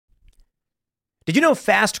Did you know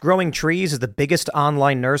Fast Growing Trees is the biggest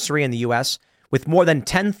online nursery in the U.S. with more than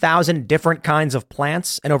 10,000 different kinds of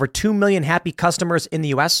plants and over 2 million happy customers in the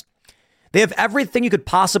U.S.? They have everything you could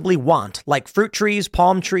possibly want, like fruit trees,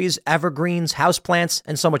 palm trees, evergreens, houseplants,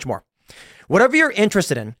 and so much more. Whatever you're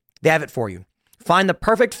interested in, they have it for you. Find the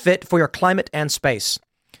perfect fit for your climate and space.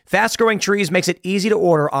 Fast Growing Trees makes it easy to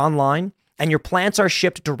order online, and your plants are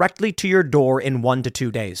shipped directly to your door in 1 to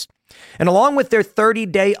 2 days. And along with their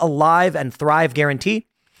 30-day Alive and Thrive guarantee,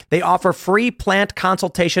 they offer free plant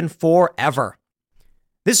consultation forever.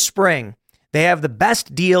 This spring, they have the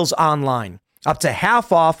best deals online, up to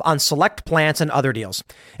half off on select plants and other deals.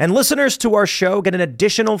 And listeners to our show get an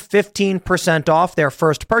additional 15% off their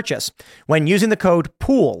first purchase when using the code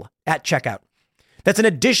POOL at checkout. That's an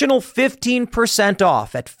additional 15%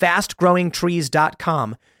 off at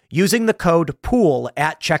fastgrowingtrees.com using the code POOL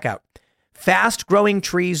at checkout.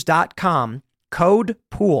 fastgrowingtrees.com, code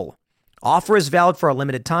POOL. Offer is valid for a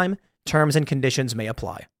limited time. Terms and conditions may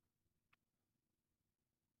apply.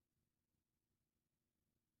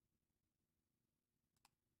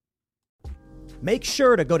 Make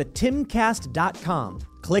sure to go to timcast.com,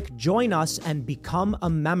 click join us, and become a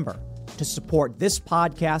member to support this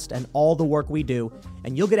podcast and all the work we do.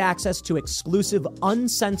 And you'll get access to exclusive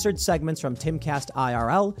uncensored segments from Timcast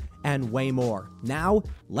IRL and way more. Now,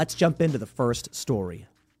 let's jump into the first story.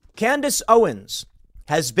 Candace Owens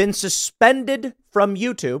has been suspended from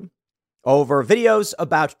YouTube over videos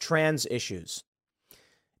about trans issues.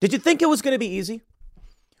 Did you think it was going to be easy?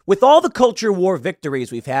 With all the culture war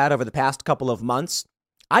victories we've had over the past couple of months,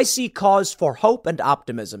 I see cause for hope and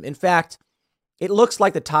optimism. In fact, it looks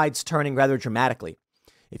like the tide's turning rather dramatically.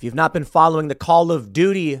 If you've not been following the Call of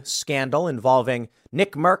Duty scandal involving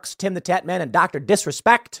Nick Merckx, Tim the Tatman, and Dr.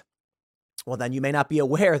 Disrespect, well, then you may not be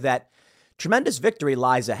aware that tremendous victory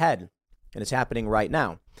lies ahead, and it's happening right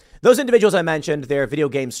now. Those individuals I mentioned, they're video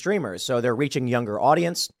game streamers, so they're reaching younger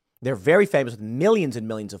audience. They're very famous with millions and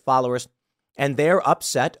millions of followers, and they're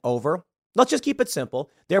upset over, let's just keep it simple,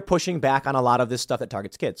 they're pushing back on a lot of this stuff that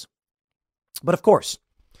targets kids. But of course,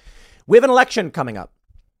 we have an election coming up.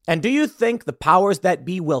 And do you think the powers that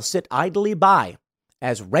be will sit idly by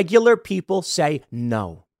as regular people say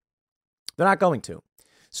no? They're not going to.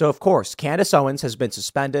 So, of course, Candace Owens has been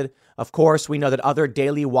suspended. Of course, we know that other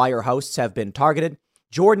Daily Wire hosts have been targeted.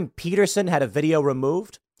 Jordan Peterson had a video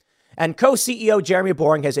removed. And co-CEO Jeremy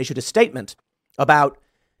Boring has issued a statement about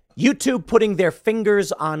YouTube putting their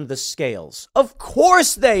fingers on the scales. Of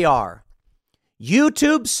course they are.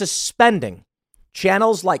 YouTube suspending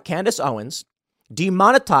channels like Candace Owens,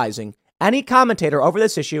 demonetizing any commentator over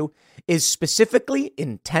this issue, is specifically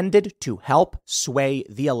intended to help sway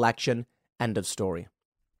the election. End of story.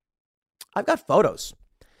 I've got photos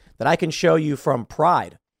that I can show you from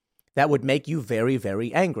Pride that would make you very,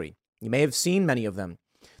 very angry. You may have seen many of them.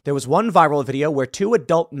 There was one viral video where 2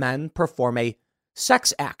 adult men perform a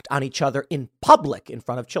sex act on each other in public in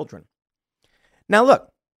front of children. Now,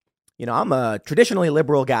 look, I'm a traditionally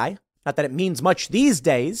liberal guy. Not that it means much these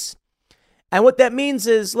days. And what that means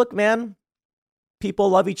is, look, man, people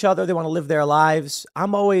love each other. They want to live their lives.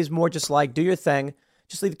 I'm always more just like, do your thing.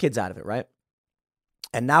 Just leave the kids out of it, right?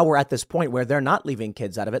 And now we're at this point where they're not leaving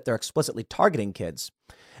kids out of it. They're explicitly targeting kids.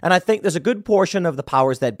 And I think there's a good portion of the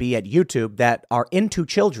powers that be at YouTube that are into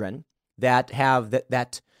children, that have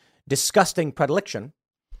that disgusting predilection,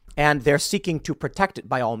 and they're seeking to protect it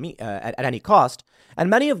by at any cost. And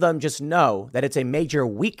many of them just know that it's a major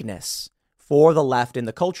weakness for the left in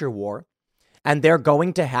the culture war, and they're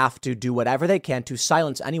going to have to do whatever they can to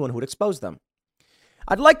silence anyone who would expose them.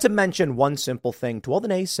 I'd like to mention one simple thing to all the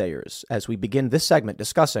naysayers as we begin this segment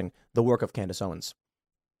discussing the work of Candace Owens.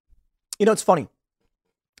 It's funny.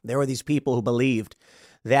 There were these people who believed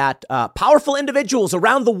that powerful individuals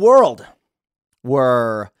around the world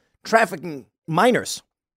were trafficking minors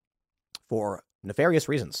for nefarious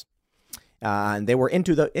reasons. And they were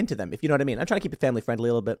into them, if you know what I mean. I'm trying to keep it family friendly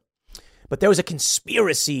a little bit. But there was a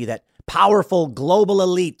conspiracy that powerful global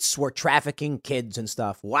elites were trafficking kids and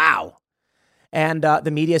stuff. Wow. And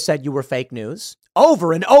the media said you were fake news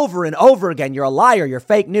over and over and over again. You're a liar. You're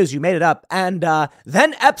fake news. You made it up. And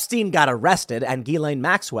then Epstein got arrested, and Ghislaine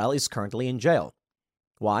Maxwell is currently in jail.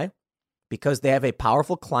 Why? Because they have a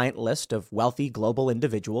powerful client list of wealthy global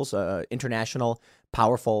individuals, international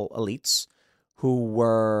powerful elites who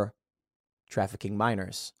were trafficking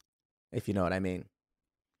minors, if you know what I mean.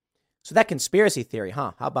 So that conspiracy theory,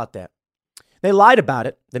 How about that? They lied about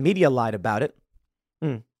it. The media lied about it.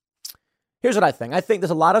 Here's what I think. I think there's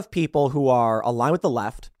a lot of people who are aligned with the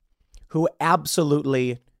left who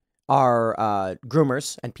absolutely are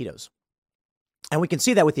groomers and pedos. And we can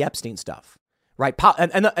see that with the Epstein stuff, right?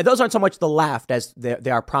 And those aren't so much the left as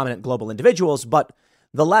they are prominent global individuals, but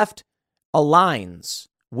the left aligns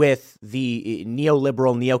with the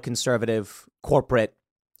neoliberal, neoconservative corporate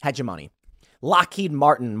hegemony. Lockheed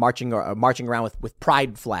Martin marching around with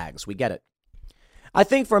pride flags. We get it. I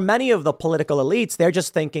think for many of the political elites, they're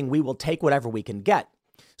just thinking we will take whatever we can get.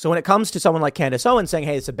 So when it comes to someone like Candace Owens saying,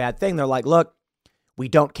 hey, it's a bad thing, they're like, look, we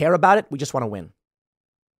don't care about it. We just want to win.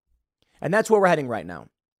 And that's where we're heading right now.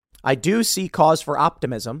 I do see cause for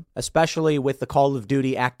optimism, especially with the Call of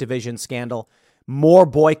Duty Activision scandal, more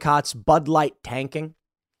boycotts, Bud Light tanking.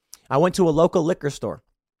 I went to a local liquor store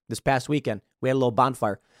this past weekend. We had a little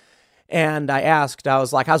bonfire. And I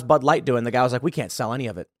was like, how's Bud Light doing? The guy was like, we can't sell any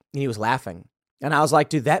of it. And he was laughing. And I was like,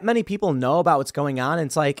 do that many people know about what's going on? And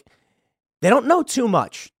it's like, they don't know too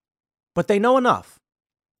much, but they know enough.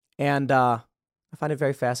 And I find it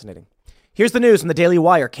very fascinating. Here's the news from the Daily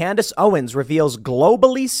Wire. Candace Owens reveals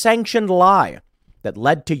globally sanctioned lie that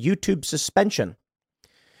led to YouTube suspension.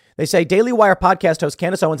 They say Daily Wire podcast host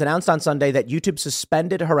Candace Owens announced on Sunday that YouTube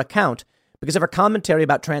suspended her account because of her commentary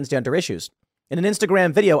about transgender issues. In an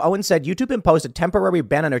Instagram video, Owens said YouTube imposed a temporary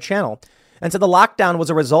ban on her channel and said the lockdown was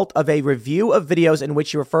a result of a review of videos in which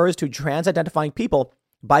she refers to trans-identifying people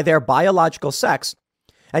by their biological sex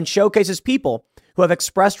and showcases people who have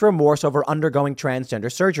expressed remorse over undergoing transgender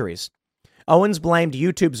surgeries. Owens blamed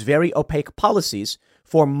YouTube's very opaque policies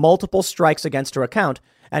for multiple strikes against her account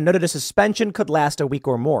and noted a suspension could last a week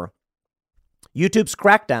or more. YouTube's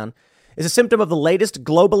crackdown is a symptom of the latest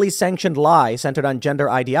globally sanctioned lie centered on gender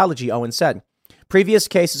ideology, Owens said. Previous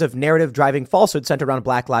cases of narrative driving falsehood centered around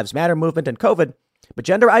Black Lives Matter movement and COVID, but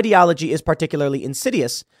gender ideology is particularly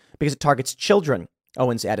insidious because it targets children,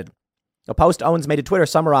 Owens added. A post Owens made to Twitter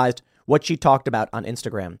summarized what she talked about on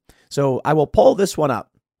Instagram. So I will pull this one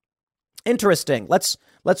up. Interesting. Let's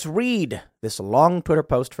read this long Twitter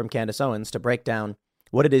post from Candace Owens to break down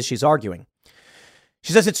what it is she's arguing.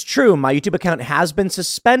 She says, it's true. My YouTube account has been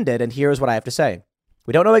suspended. And here's what I have to say.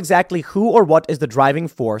 We don't know exactly who or what is the driving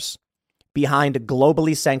force behind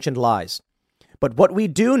globally sanctioned lies. But what we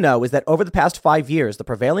do know is that over the past 5 years, the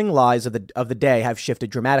prevailing lies of the day have shifted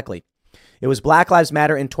dramatically. It was Black Lives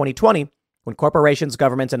Matter in 2020 when corporations,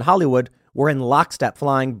 governments, and Hollywood were in lockstep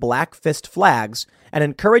flying black fist flags and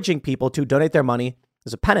encouraging people to donate their money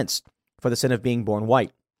as a penance for the sin of being born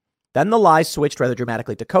white. Then the lies switched rather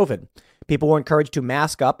dramatically to COVID. People were encouraged to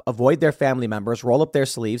mask up, avoid their family members, roll up their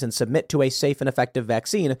sleeves, and submit to a safe and effective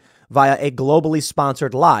vaccine via a globally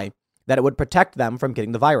sponsored lie that it would protect them from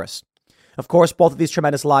getting the virus. Of course, both of these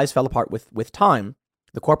tremendous lies fell apart with time.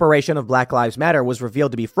 The corporation of Black Lives Matter was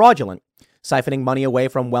revealed to be fraudulent, siphoning money away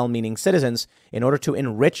from well-meaning citizens in order to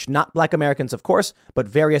enrich not Black Americans, of course, but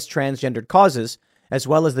various transgendered causes, as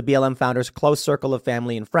well as the BLM founders' close circle of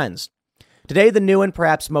family and friends. Today, the new and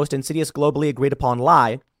perhaps most insidious globally agreed upon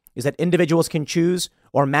lie is that individuals can choose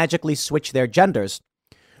or magically switch their genders.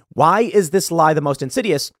 Why is this lie the most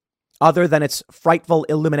insidious, other than its frightful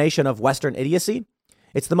illumination of Western idiocy?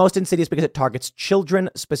 It's the most insidious because it targets children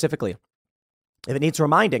specifically. If it needs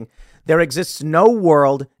reminding, there exists no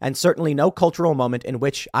world and certainly no cultural moment in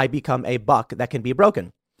which I become a buck that can be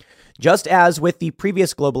broken. Just as with the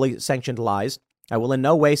previous globally sanctioned lies, I will in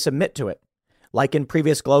no way submit to it. Like in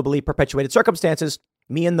previous globally perpetuated circumstances,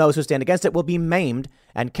 me and those who stand against it will be maimed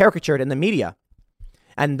and caricatured in the media.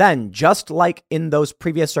 And then, just like in those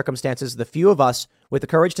previous circumstances, the few of us with the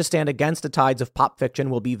courage to stand against the tides of pop fiction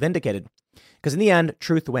will be vindicated. Because in the end,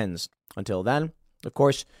 truth wins. Until then, of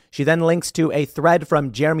course, she then links to a thread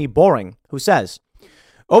from Jeremy Boring, who says,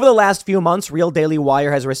 over the last few months, Real Daily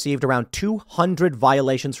Wire has received around 200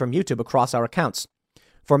 violations from YouTube across our accounts.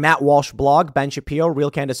 For Matt Walsh blog, Ben Shapiro,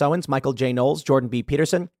 Real Candace Owens, Michael J. Knowles, Jordan B.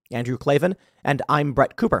 Peterson, Andrew Clavin, and I'm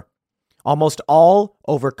Brett Cooper. Almost all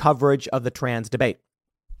over coverage of the trans debate.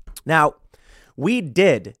 Now, we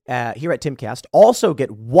did, here at Timcast, also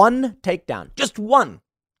get one takedown, just one.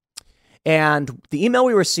 And the email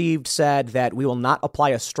we received said that we will not apply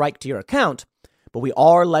a strike to your account, but we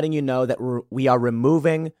are letting you know that we are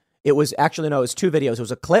removing, it was 2 videos. It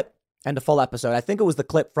was a clip and a full episode. I think it was the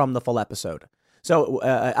clip from the full episode. So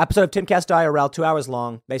episode of Timcast IRL, 2 hours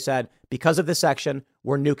long. They said, because of this section,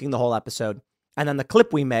 we're nuking the whole episode. And then the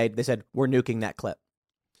clip we made, they said, we're nuking that clip.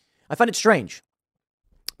 I find it strange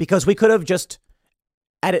because we could have just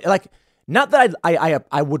added, not that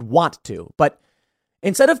I would want to, but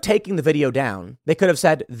instead of taking the video down, they could have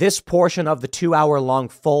said this portion of the 2 hour long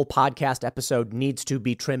full podcast episode needs to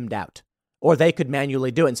be trimmed out. Or they could manually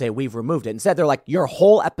do it and say, we've removed it. Instead, they're like, your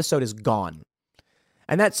whole episode is gone.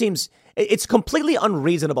 And that seems, it's completely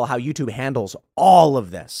unreasonable how YouTube handles all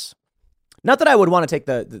of this. Not that I would want to take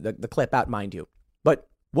the clip out, mind you, but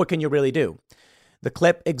what can you really do? The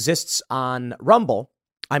clip exists on Rumble.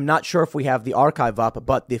 I'm not sure if we have the archive up,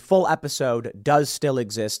 but the full episode does still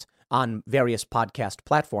exist on various podcast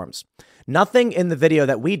platforms. Nothing in the video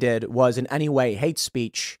that we did was in any way hate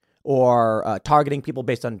speech or targeting people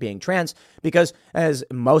based on being trans, because as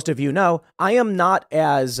most of you know, I am not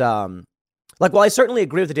as I certainly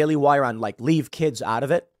agree with the Daily Wire on leave kids out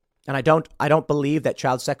of it. And I don't believe that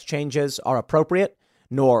child sex changes are appropriate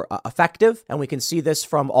nor effective. And we can see this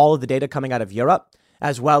from all of the data coming out of Europe,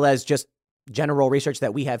 as well as just general research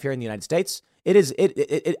that we have here in the United States.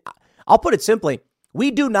 I'll put it simply.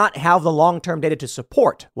 We do not have the long-term data to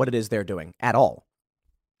support what it is they're doing at all.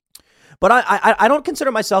 But I don't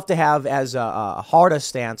consider myself to have as hard a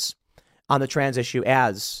stance on the trans issue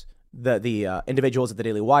as the individuals at the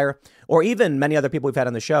Daily Wire, or even many other people we've had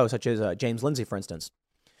on the show, such as James Lindsay, for instance.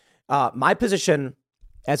 My position,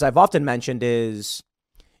 as I've often mentioned, is,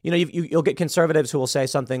 you'll get conservatives who will say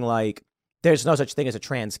something like, there's no such thing as a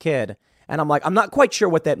trans kid. And I'm like, I'm not quite sure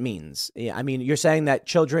what that means. I mean, you're saying that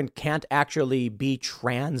children can't actually be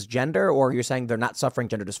transgender, or you're saying they're not suffering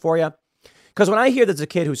gender dysphoria? Because when I hear there's a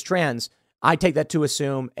kid who's trans, I take that to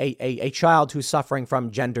assume a child who's suffering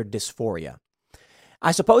from gender dysphoria.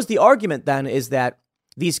 I suppose the argument then is that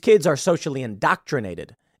these kids are socially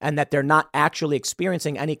indoctrinated and that they're not actually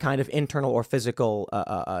experiencing any kind of internal or physical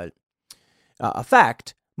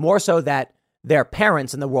effect, more so that their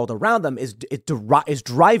parents and the world around them is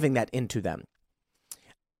driving that into them.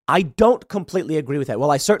 I don't completely agree with that.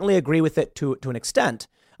 Well, I certainly agree with it to an extent.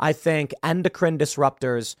 I think endocrine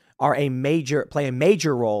disruptors play a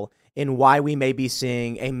major role in why we may be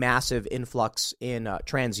seeing a massive influx in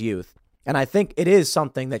trans youth. And I think it is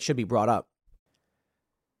something that should be brought up.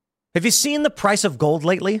 Have you seen the price of gold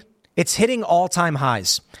lately? It's hitting all-time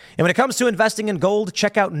highs. And when it comes to investing in gold,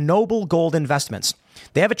 check out Noble Gold Investments.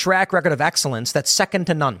 They have a track record of excellence that's second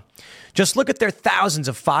to none. Just look at their thousands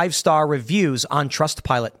of 5-star reviews on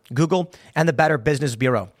Trustpilot, Google, and the Better Business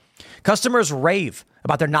Bureau. Customers rave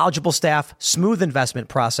about their knowledgeable staff, smooth investment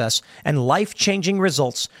process, and life-changing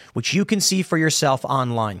results, which you can see for yourself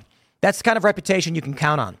online. That's the kind of reputation you can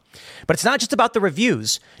count on. But it's not just about the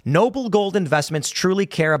reviews. Noble Gold Investments truly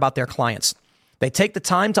care about their clients. They take the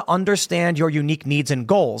time to understand your unique needs and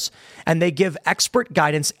goals, and they give expert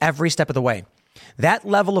guidance every step of the way. That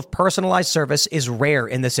level of personalized service is rare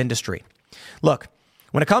in this industry. Look,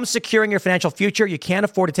 when it comes to securing your financial future, you can't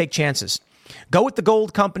afford to take chances. Go with the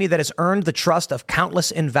gold company that has earned the trust of countless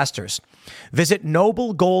investors. Visit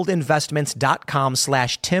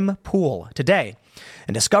noblegoldinvestments.com/Tim Pool today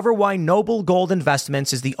and discover why Noble Gold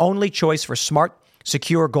Investments is the only choice for smart,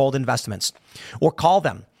 secure gold investments. Or call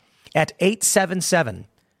them at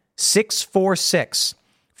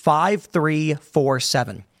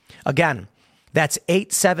 877-646-5347. Again, that's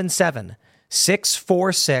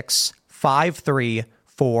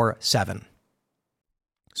 877-646-5347.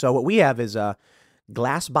 So what we have is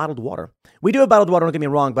glass bottled water. We do have bottled water, don't get me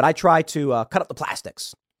wrong, but I try to cut up the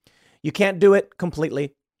plastics. You can't do it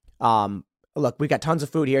completely. Look, we got tons of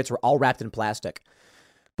food here. It's all wrapped in plastic.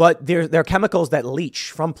 But there are chemicals that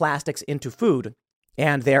leach from plastics into food,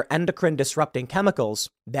 and they're endocrine disrupting chemicals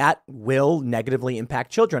that will negatively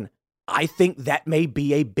impact children. I think that may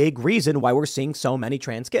be a big reason why we're seeing so many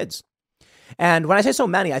trans kids. And when I say so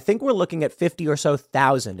many, I think we're looking at 50 or so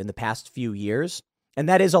thousand in the past few years. And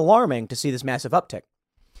that is alarming to see this massive uptick.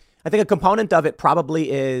 I think a component of it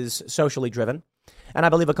probably is socially driven. And I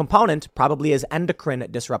believe a component probably is endocrine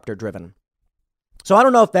disruptor driven. So I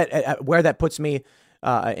don't know if that where that puts me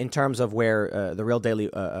in terms of where the Real Daily,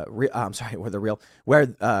 at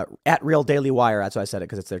Real Daily Wire. That's why I said it,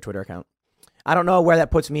 because it's their Twitter account. I don't know where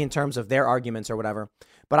that puts me in terms of their arguments or whatever.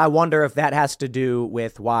 But I wonder if that has to do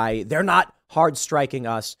with why they're not hard striking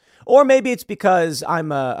us. Or maybe it's because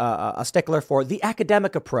I'm a stickler for the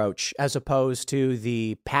academic approach as opposed to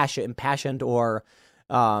the impassioned or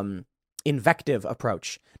invective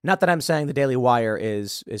approach. Not that I'm saying the Daily Wire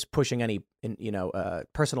is pushing any,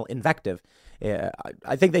 personal invective.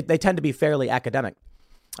 I think they tend to be fairly academic.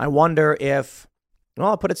 I wonder if,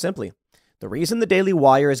 I'll put it simply, the reason the Daily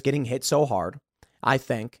Wire is getting hit so hard, I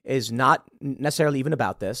think, is not necessarily even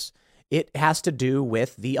about this. It has to do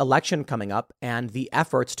with the election coming up and the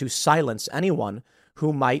efforts to silence anyone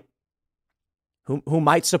who might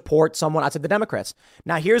support someone outside the Democrats.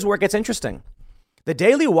 Now, here's where it gets interesting. The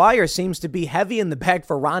Daily Wire seems to be heavy in the bag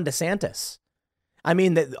for Ron DeSantis. I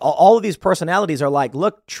mean, all of these personalities are like,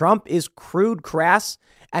 look, Trump is crude, crass,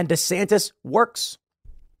 and DeSantis works.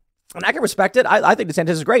 And I can respect it. I think DeSantis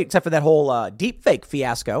is great, except for that whole deepfake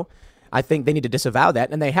fiasco. I think they need to disavow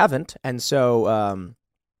that, and they haven't. And so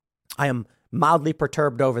I am mildly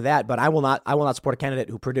perturbed over that. But I will not support a candidate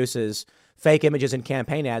who produces fake images in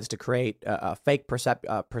campaign ads to create a fake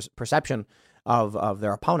perception of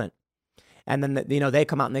their opponent. And then, they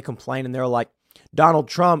come out and they complain and they're like, Donald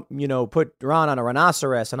Trump, put Iran on a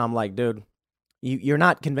rhinoceros. And I'm like, dude, you're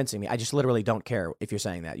not convincing me. I just literally don't care if you're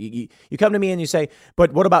saying that. You come to me and you say,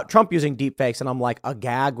 but what about Trump using deep fakes? And I'm like, a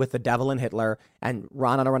gag with the devil and Hitler and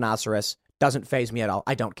Ron on a rhinoceros doesn't faze me at all.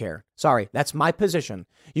 I don't care. Sorry, that's my position.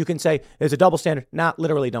 You can say there's a double standard. Nah,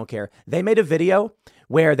 literally don't care. They made a video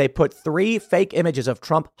where they put 3 fake images of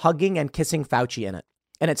Trump hugging and kissing Fauci in it.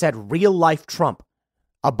 And it said real life Trump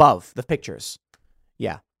above the pictures.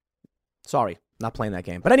 Yeah. Sorry, not playing that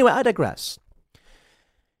game. But anyway, I digress.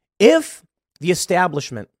 If the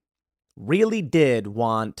establishment really did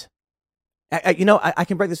want, I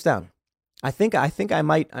can break this down. I think I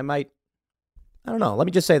might, I don't know. Let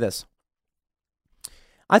me just say this.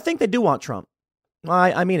 I think they do want Trump.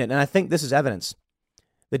 I mean it. And I think this is evidence.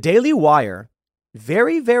 The Daily Wire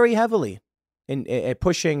very, very heavily in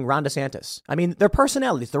pushing Ron DeSantis. I mean, their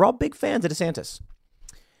personalities, they're all big fans of DeSantis.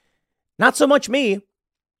 Not so much me.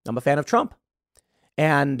 I'm a fan of Trump.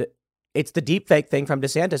 And it's the deep fake thing from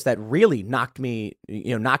DeSantis that really knocked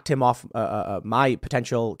him off my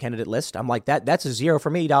potential candidate list. I'm like, that's a 0 for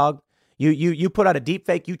me, dog. You put out a deep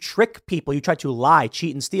fake. You trick people. You try to lie,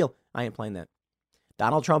 cheat, and steal. I ain't playing that.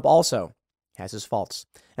 Donald Trump also has his faults.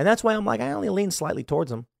 And that's why I'm like, I only lean slightly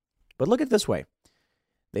towards him. But look at it this way.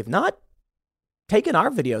 They've not taken our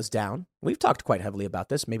videos down. We've talked quite heavily about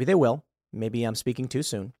this. Maybe they will. Maybe I'm speaking too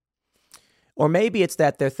soon. Or maybe it's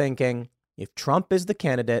that they're thinking, if Trump is the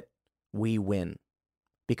candidate, we win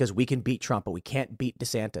because we can beat Trump, but we can't beat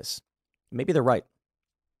DeSantis. Maybe they're right.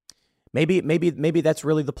 Maybe that's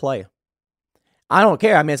really the play. I don't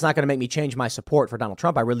care. I mean, it's not going to make me change my support for Donald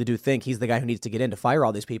Trump. I really do think he's the guy who needs to get in to fire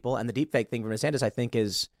all these people. And the deepfake thing from DeSantis, I think,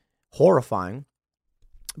 is horrifying.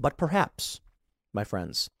 But perhaps, my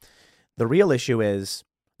friends, the real issue is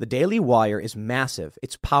the Daily Wire is massive.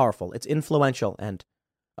 It's powerful. It's influential. And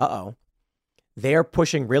they're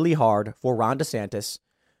pushing really hard for Ron DeSantis,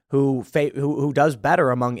 who does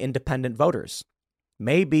better among independent voters.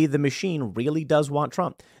 Maybe the machine really does want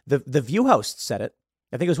Trump. The View host said it.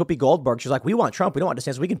 I think it was Whoopi Goldberg. She's like, we want Trump. We don't want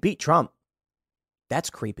DeSantis. We can beat Trump. That's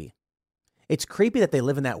creepy. It's creepy that they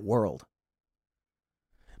live in that world.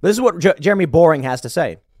 But this is what Jeremy Boring has to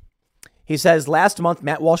say. He says, last month,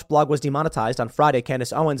 Matt Walsh blog was demonetized. On Friday,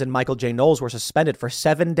 Candace Owens and Michael J. Knowles were suspended for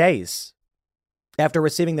 7 days after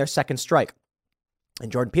receiving their second strike.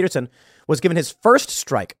 And Jordan Peterson was given his first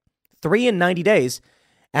strike, 3 in 90 days,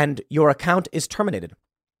 and your account is terminated.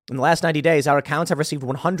 In the last 90 days, our accounts have received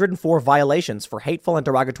 104 violations for hateful and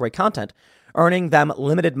derogatory content, earning them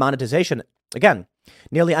limited monetization. Again,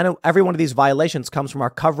 nearly every one of these violations comes from our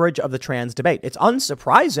coverage of the trans debate. It's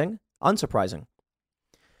unsurprising.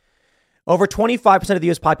 Over 25% of the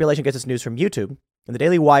U.S. population gets its news from YouTube, and the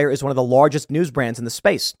Daily Wire is one of the largest news brands in the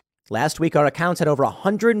space. Last week, our accounts had over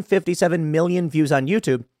 157 million views on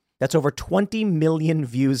YouTube. That's over 20 million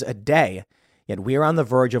views a day. Yet we are on the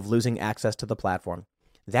verge of losing access to the platform.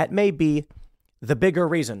 That may be the bigger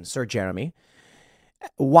reason, Sir Jeremy,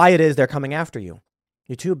 why it is they're coming after you.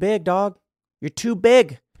 You're too big, dog. You're too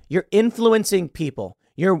big. You're influencing people.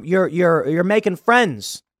 You're making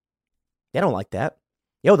friends. They don't like that.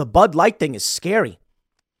 Yo, the Bud Light thing is scary.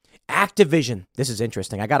 Activision. This is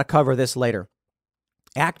interesting. I got to cover this later.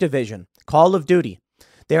 Activision, Call of Duty.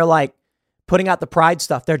 They're like putting out the Pride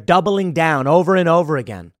stuff. They're doubling down over and over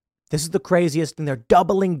again. This is the craziest thing. They're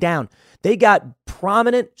doubling down. They got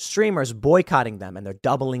prominent streamers boycotting them, and they're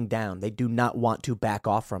doubling down. They do not want to back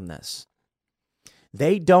off from this.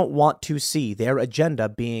 They don't want to see their agenda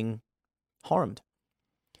being harmed.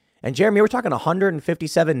 And Jeremy, we're talking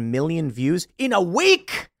 157 million views in a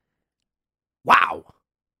week. Wow.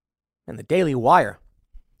 And the Daily Wire,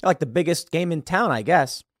 they're like the biggest game in town, I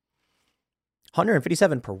guess.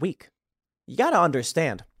 157 per week. You got to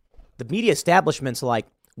understand, the media establishment's like,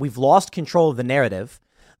 we've lost control of the narrative.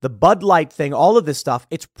 The Bud Light thing, all of this stuff,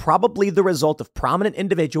 it's probably the result of prominent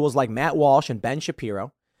individuals like Matt Walsh and Ben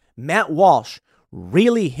Shapiro. Matt Walsh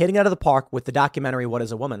really hitting out of the park with the documentary What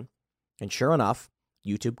is a Woman? And sure enough,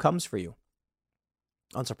 YouTube comes for you.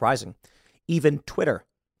 Unsurprising. Even Twitter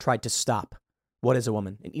tried to stop What is a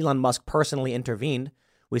Woman? And Elon Musk personally intervened.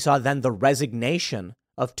 We saw then the resignation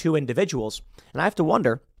of 2 individuals. And I have to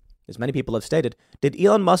wonder, as many people have stated, did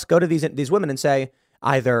Elon Musk go to these women and say,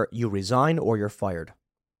 either you resign or you're fired?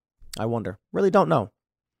 I wonder. Really don't know.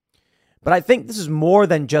 But I think this is more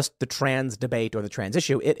than just the trans debate or the trans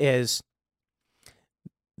issue. It is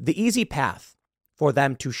the easy path for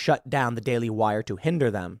them to shut down the Daily Wire, to hinder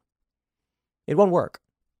them. It won't work.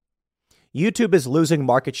 YouTube is losing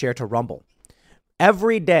market share to Rumble.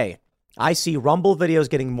 Every day, I see Rumble videos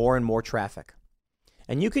getting more and more traffic.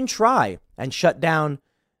 And you can try and shut down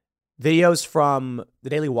videos from the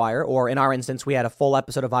Daily Wire, or in our instance, we had a full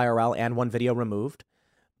episode of IRL and one video removed.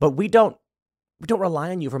 But we don't rely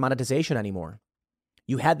on you for monetization anymore.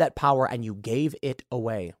 You had that power and you gave it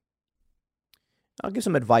away. I'll give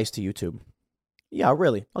some advice to YouTube. Yeah,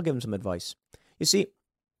 really, I'll give them some advice. You see,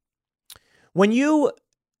 when you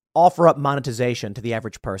offer up monetization to the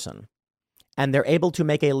average person and they're able to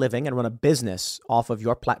make a living and run a business off of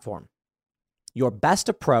your platform, your best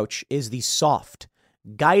approach is the soft,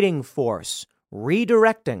 guiding force,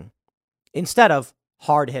 redirecting, instead of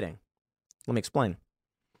hard hitting. Let me explain.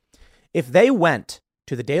 If they went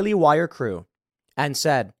to the Daily Wire crew and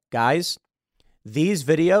said, guys, these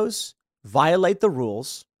videos violate the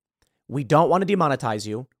rules. We don't want to demonetize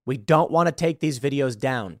you. We don't want to take these videos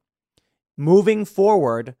down. Moving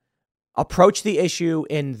forward, approach the issue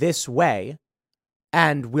in this way,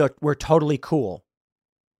 and we're totally cool.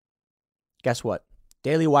 Guess what?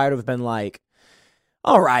 Daily Wire would have been like,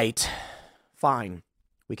 all right, fine.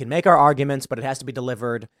 We can make our arguments, but it has to be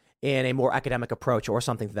delivered in a more academic approach or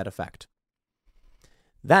something to that effect.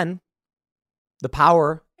 Then the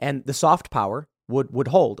power and the soft power would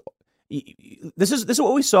hold. This is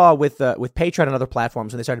what we saw with Patreon and other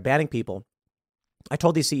platforms when they started banning people. I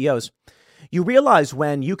told these CEOs, you realize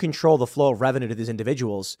when you control the flow of revenue to these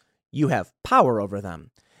individuals, you have power over them.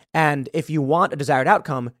 And if you want a desired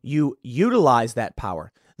outcome, you utilize that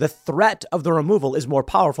power. The threat of the removal is more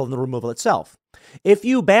powerful than the removal itself. If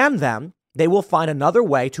you ban them, they will find another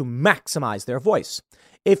way to maximize their voice.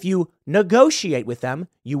 If you negotiate with them,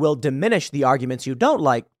 you will diminish the arguments you don't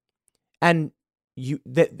like, and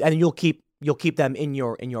you'll keep them in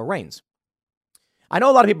your reins. I know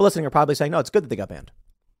a lot of people listening are probably saying, "No, it's good that they got banned."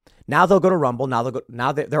 Now they'll go to Rumble.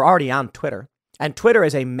 Now they're already on Twitter, and Twitter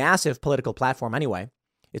is a massive political platform anyway.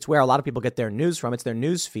 It's where a lot of people get their news from. It's their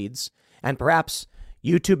news feeds, and perhaps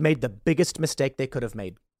YouTube made the biggest mistake they could have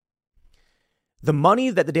made. The money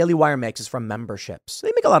that the Daily Wire makes is from memberships.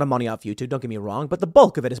 They make a lot of money off YouTube, don't get me wrong, but the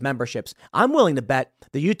bulk of it is memberships. I'm willing to bet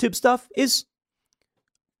the YouTube stuff is,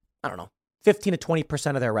 15 to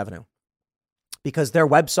 20% of their revenue. Because their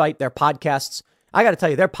website, their podcasts, I got to tell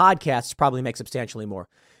you, their podcasts probably make substantially more.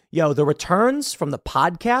 Yo, the returns from the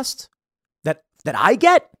podcast that I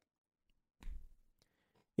get,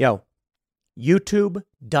 YouTube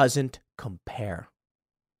doesn't compare.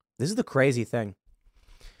 This is the crazy thing.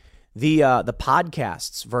 The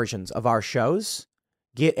podcasts versions of our shows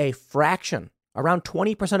get a fraction, around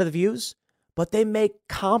 20% of the views, but they make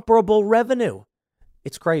comparable revenue.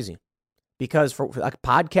 It's crazy because for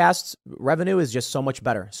podcasts, revenue is just so much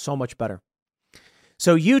better, so much better.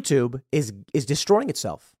 So YouTube is destroying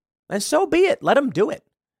itself, and so be it. Let them do it.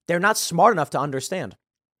 They're not smart enough to understand.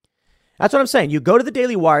 That's what I'm saying. You go to the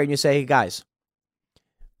Daily Wire and you say, hey, guys,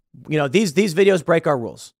 these videos break our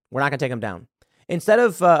rules. We're not going to take them down. Instead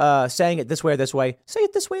of saying it this way or this way, say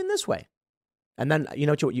it this way and this way. And then you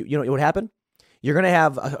know what would happen? You're going to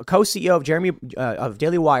have a co-CEO of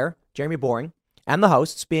Daily Wire, Jeremy Boring, and the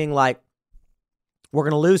hosts being like, we're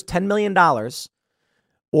going to lose $10 million,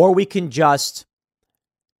 or we can just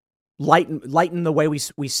lighten the way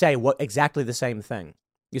we say what exactly the same thing.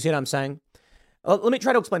 You see what I'm saying? Let me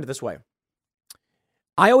try to explain it this way.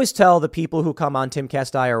 I always tell the people who come on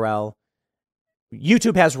Timcast IRL,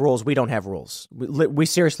 YouTube has rules. We don't have rules. We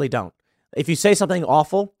seriously don't. If you say something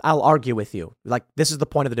awful, I'll argue with you. Like, this is the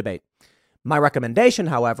point of the debate. My recommendation,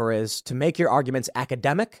 however, is to make your arguments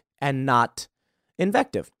academic and not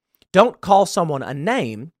invective. Don't call someone a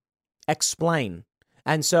name, explain.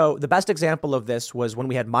 And so the best example of this was when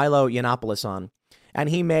we had Milo Yiannopoulos on, and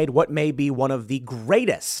he made what may be one of the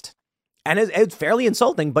greatest, and it's fairly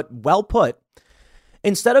insulting, but well put.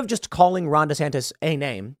 Instead of just calling Ron DeSantis a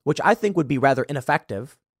name, which I think would be rather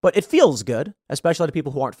ineffective, but it feels good, especially to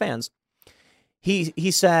people who aren't fans. He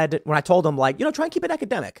said, when I told him, try and keep it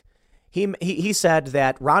academic. He said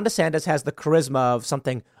that Ron DeSantis has the charisma of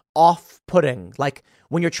something off-putting, like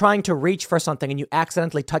when you're trying to reach for something and you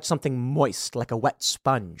accidentally touch something moist, like a wet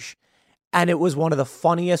sponge. And it was one of the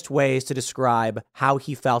funniest ways to describe how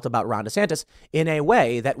he felt about Ron DeSantis in a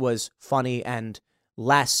way that was funny and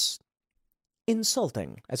less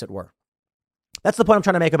insulting, as it were. That's the point I'm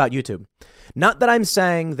trying to make about YouTube. Not that I'm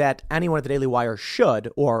saying that anyone at the Daily Wire should,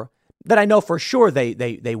 or that I know for sure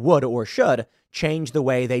they would or should change the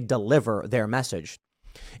way they deliver their message.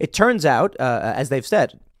 It turns out, as they've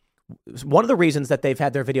said, one of the reasons that they've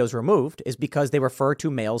had their videos removed is because they refer to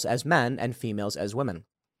males as men and females as women.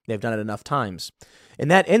 They've done it enough times. In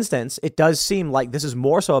that instance, it does seem like this is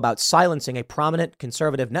more so about silencing a prominent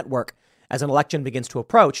conservative network as an election begins to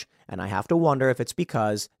approach. And I have to wonder if it's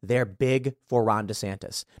because they're big for Ron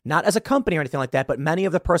DeSantis. Not as a company or anything like that, but many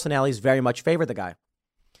of the personalities very much favor the guy.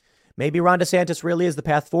 Maybe Ron DeSantis really is the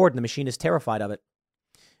path forward and the machine is terrified of it.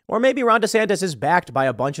 Or maybe Ron DeSantis is backed by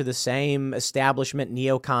a bunch of the same establishment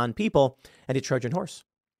neocon people and a Trojan horse.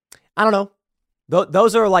 I don't know.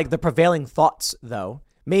 Those are like the prevailing thoughts, though.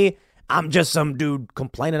 Me, I'm just some dude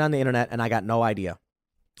complaining on the internet and I got no idea.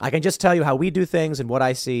 I can just tell you how we do things and what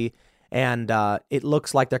I see. And it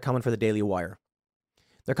looks like they're coming for the Daily Wire.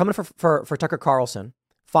 They're coming for Tucker Carlson.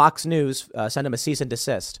 Fox News sent him a cease and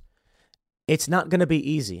desist. It's not going to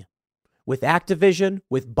be easy. With Activision,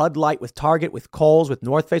 with Bud Light, with Target, with Kohl's, with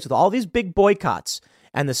North Face, with all these big boycotts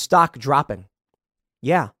and the stock dropping.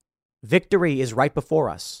 Yeah, victory is right before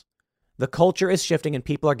us. The culture is shifting and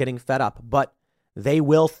people are getting fed up, but they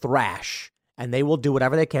will thrash and they will do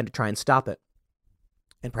whatever they can to try and stop it.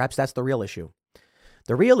 And perhaps that's the real issue.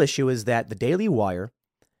 The real issue is that the Daily Wire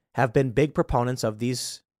have been big proponents of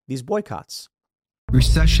these boycotts.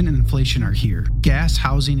 Recession and inflation are here. Gas,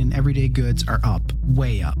 housing, and everyday goods are up,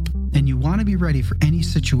 way up. And you want to be ready for any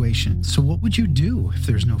situation. So what would you do if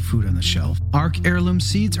there's no food on the shelf? ARC Heirloom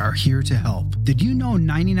Seeds are here to help. Did you know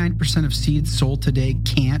 99% of seeds sold today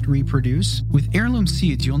can't reproduce? With Heirloom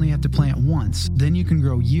Seeds, you only have to plant once. Then you can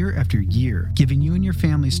grow year after year, giving you and your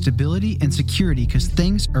family stability and security because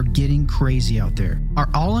things are getting crazy out there. Our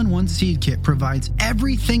all-in-one seed kit provides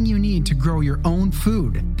everything you need to grow your own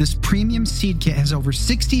food. This premium seed kit has over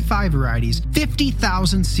 65 varieties,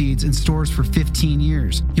 50,000 seeds in stores for 15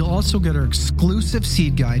 years. You'll also get our exclusive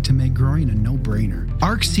seed guide to make growing a no-brainer.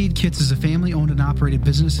 ARC Seed Kits is a family-owned and operated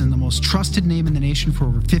business and the most trusted name in the nation for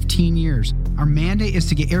over 15 years. Our mandate is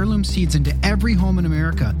to get heirloom seeds into every home in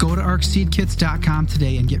America. Go to arcseedkits.com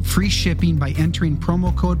today and get free shipping by entering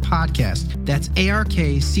promo code podcast. That's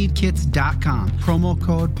ARKseedkits.com, promo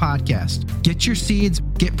code podcast. Get your seeds,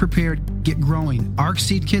 get prepared, get growing.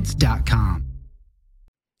 arcseedkits.com.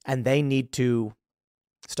 And they need to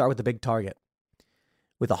start with the big target.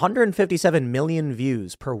 With 157 million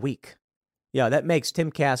views per week. Yeah, that makes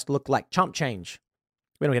Timcast look like chump change.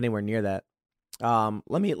 We don't get anywhere near that.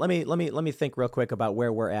 Let me think real quick about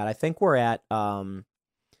where we're at. I think we're at like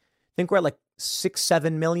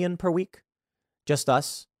 6-7 million per week. Just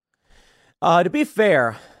us. To be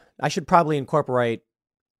fair, I should probably incorporate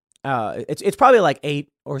it's probably like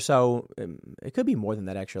 8 or so. It could be more than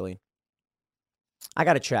that actually. I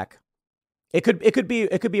got to check. It could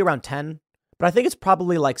be around 10, but I think it's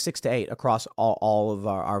probably like 6 to 8 across all of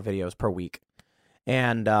our videos per week.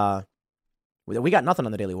 And we got nothing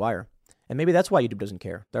on the Daily Wire. And maybe that's why YouTube doesn't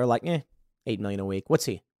care. They're like, 8 million a week. What's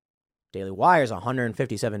he? Daily Wire's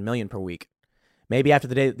 157 million per week. Maybe after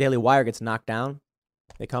the Daily Wire gets knocked down,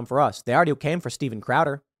 they come for us. They already came for Steven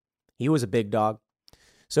Crowder. He was a big dog.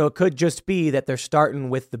 So it could just be that they're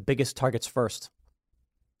starting with the biggest targets first.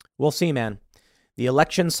 We'll see, man. The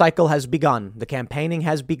election cycle has begun. The campaigning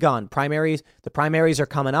has begun. The primaries are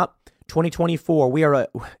coming up. 2024,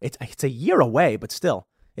 it's a year away, but still,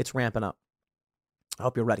 it's ramping up. I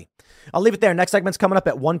hope you're ready. I'll leave it there. Next segment's coming up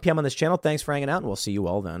at 1 p.m. on this channel. Thanks for hanging out, and we'll see you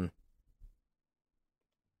all then.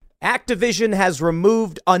 Activision has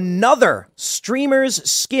removed another streamer's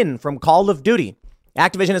skin from Call of Duty.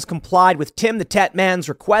 Activision has complied with Tim the Tat Man's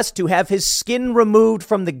request to have his skin removed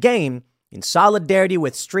from the game in solidarity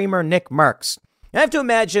with streamer Nick Merckx. I have to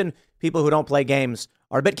imagine people who don't play games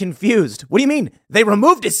are a bit confused. What do you mean? They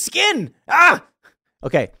removed his skin?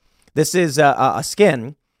 Okay, this is a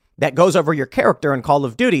skin that goes over your character in Call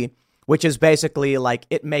of Duty, which is basically like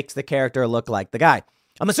it makes the character look like the guy.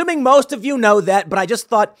 I'm assuming most of you know that, but I just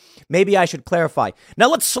thought maybe I should clarify. Now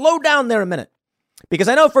let's slow down there a minute, because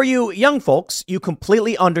I know for you young folks, you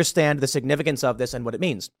completely understand the significance of this and what it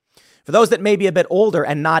means. For those that may be a bit older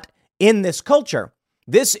and not in this culture,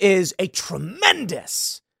 this is a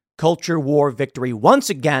tremendous culture war victory once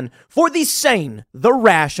again for the sane, the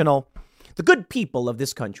rational, the good people of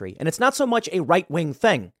this country. And it's not so much a right-wing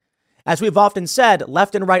thing. As we've often said,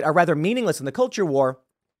 left and right are rather meaningless in the culture war.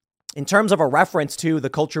 In terms of a reference to the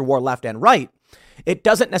culture war left and right, it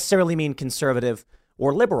doesn't necessarily mean conservative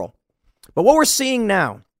or liberal. But what we're seeing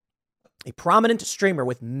now, a prominent streamer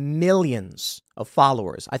with millions of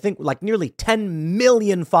followers, I think like nearly 10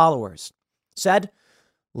 million followers, said,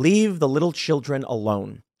 "Leave the little children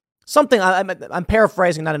alone." Something, I'm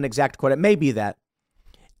paraphrasing, not an exact quote. It may be that.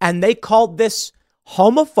 And they called this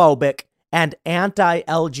homophobic and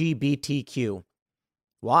anti-LGBTQ.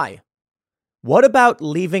 Why? What about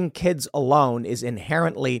leaving kids alone is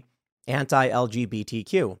inherently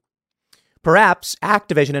anti-LGBTQ? Perhaps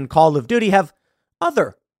Activision and Call of Duty have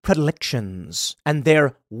other predilections, and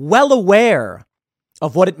they're well aware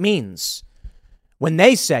of what it means when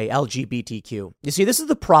they say LGBTQ. You see, this is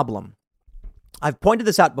the problem. I've pointed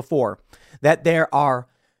this out before, that there are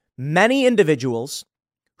many individuals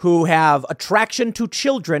who have attraction to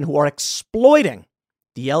children who are exploiting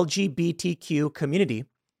the LGBTQ community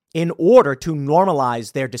in order to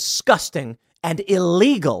normalize their disgusting and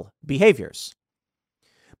illegal behaviors.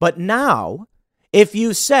 But now, if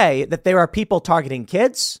you say that there are people targeting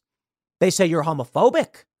kids, they say you're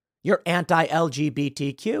homophobic, you're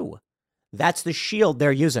anti-LGBTQ. That's the shield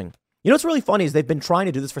they're using. You know what's really funny is they've been trying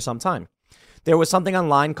to do this for some time. There was something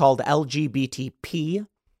online called LGBTP,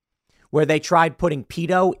 where they tried putting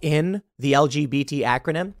pedo in the LGBT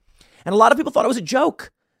acronym. And a lot of people thought it was a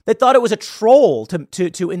joke. They thought it was a troll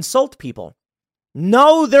to insult people.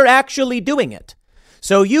 No, they're actually doing it.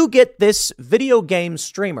 So you get this video game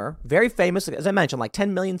streamer, very famous, as I mentioned, like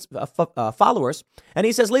 10 million followers. And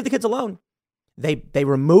he says, leave the kids alone. They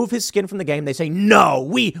remove his skin from the game. They say, no,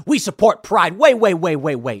 we support pride.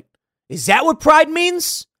 Wait. Is that what pride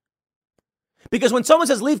means? Because when someone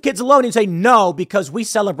says leave kids alone and say no because we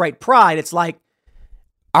celebrate pride, it's like,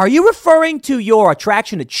 are you referring to your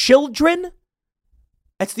attraction to children?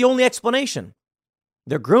 That's the only explanation.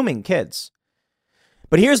 They're grooming kids.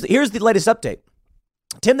 But here's the latest update.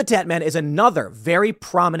 Tim the Tatman is another very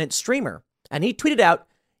prominent streamer, and he tweeted out,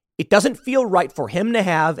 it doesn't feel right for him to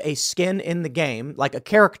have a skin in the game, like a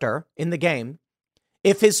character in the game,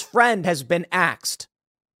 if his friend has been axed.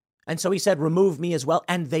 And so he said, remove me as well.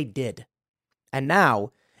 And they did. And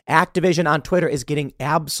now Activision on Twitter is getting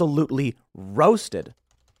absolutely roasted.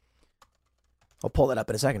 I'll pull that up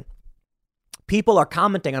in a second. People are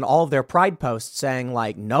commenting on all of their pride posts saying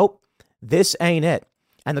like, nope, this ain't it.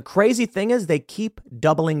 And the crazy thing is they keep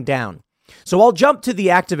doubling down. So I'll jump to the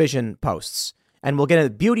Activision posts and we'll get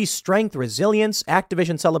into beauty, strength, resilience.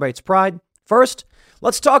 Activision celebrates pride. First,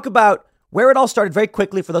 let's talk about where it all started very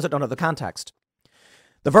quickly for those that don't know the context.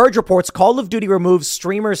 The Verge reports Call of Duty removes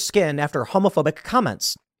streamer's skin after homophobic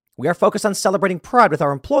comments. We are focused on celebrating pride with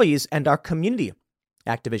our employees and our community,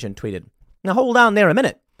 Activision tweeted. Now hold on there a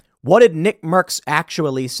minute. What did Nick Merckx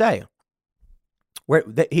actually say?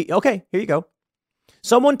 Okay, here you go.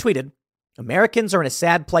 Someone tweeted, Americans are in a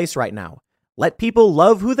sad place right now. Let people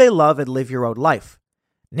love who they love and live your own life.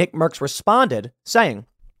 Nick Merckx responded saying,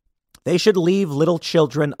 they should leave little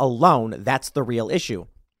children alone. That's the real issue.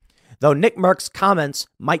 Though Nick Merckx's comments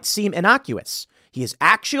might seem innocuous, he is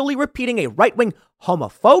actually repeating a right-wing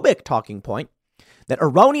homophobic talking point that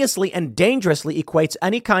erroneously and dangerously equates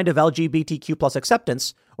any kind of LGBTQ plus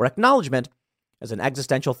acceptance or acknowledgement as an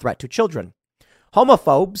existential threat to children.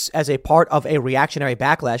 Homophobes, as a part of a reactionary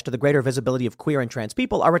backlash to the greater visibility of queer and trans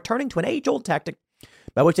people, are returning to an age-old tactic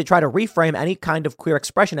by which they try to reframe any kind of queer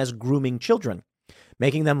expression as grooming children,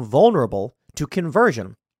 making them vulnerable to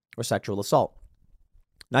conversion or sexual assault.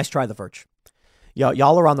 Nice try, The Verge.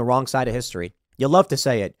 Y'all are on the wrong side of history. You love to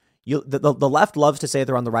say it. The left loves to say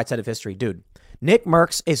they're on the right side of history. Dude, Nick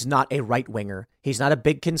Merckx is not a right-winger. He's not a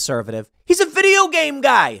big conservative. He's a video game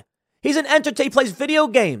guy. He's an entertainer. He plays video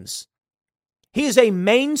games. He is a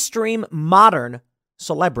mainstream modern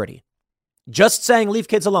celebrity. Just saying leave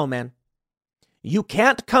kids alone, man. You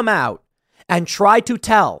can't come out and try to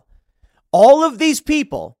tell all of these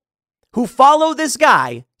people who follow this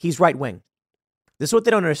guy he's right-wing. This is what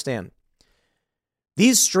they don't understand.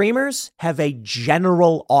 These streamers have a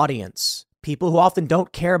general audience. People who often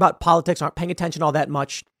don't care about politics, aren't paying attention all that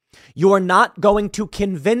much. You are not going to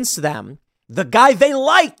convince them the guy they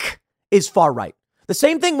like is far right. The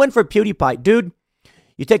same thing went for PewDiePie. Dude,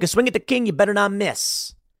 you take a swing at the king, you better not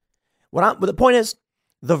miss. The point is,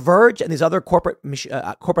 The Verge and these other corporate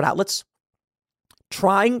outlets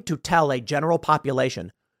trying to tell a general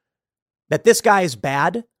population that this guy is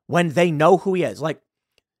bad when they know who he is. Like,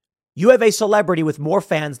 you have a celebrity with more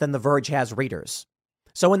fans than The Verge has readers.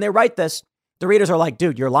 So when they write this, the readers are like,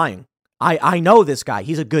 dude, you're lying. I know this guy.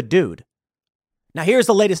 He's a good dude. Now, here's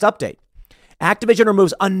the latest update. Activision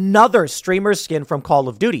removes another streamer's skin from Call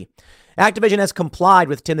of Duty. Activision has complied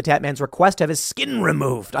with Tim the Tatman's request to have his skin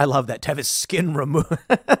removed. I love that, to have his skin removed.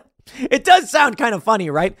 It does sound kind of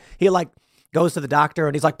funny, right? He goes to the doctor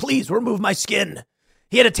and he's like, please remove my skin.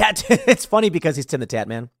 He had a tattoo. It's funny because he's Tim the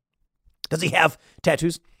Tatman. Does he have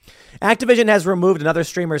tattoos? Activision has removed another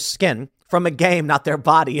streamer's skin from a game, not their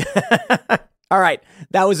body. All right.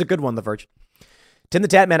 That was a good one, The Verge. Tim the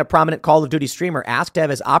Tatman, a prominent Call of Duty streamer, asked to have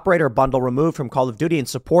his operator bundle removed from Call of Duty in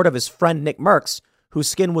support of his friend Nick Merckx, whose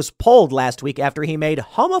skin was pulled last week after he made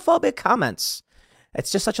homophobic comments. It's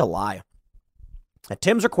just such a lie. At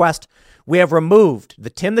Tim's request, we have removed the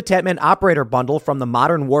Tim the Tatman operator bundle from the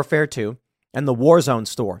Modern Warfare 2 and the Warzone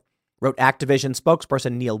store, wrote Activision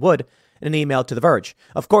spokesperson Neil Wood in an email to The Verge.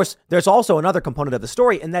 Of course, there's also another component of the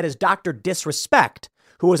story, and that is Dr. Disrespect,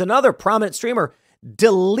 who is another prominent streamer,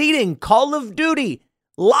 deleting Call of Duty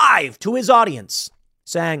live to his audience,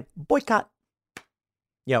 saying, boycott.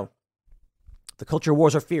 Yo, the culture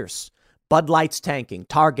wars are fierce. Bud Light's tanking,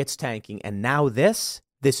 Target's tanking, and now this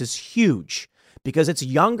is huge because it's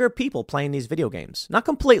younger people playing these video games. Not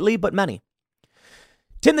completely, but many.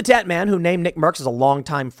 Tim the Tat Man, who named Nick Merckx as a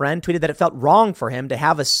longtime friend, tweeted that it felt wrong for him to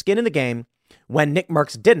have a skin in the game when Nick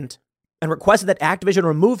Merckx didn't, and requested that Activision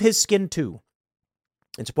remove his skin too.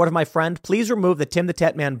 In support of my friend, please remove the Tim the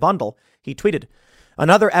Tat Man bundle, he tweeted.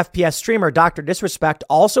 Another FPS streamer, Dr. Disrespect,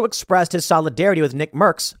 also expressed his solidarity with Nick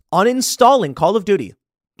Merckx uninstalling Call of Duty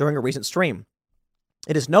during a recent stream.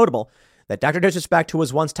 It is notable that Dr. Disrespect, who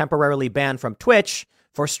was once temporarily banned from Twitch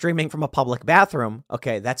for streaming from a public bathroom,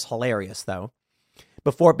 okay, that's hilarious though,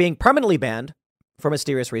 before being permanently banned for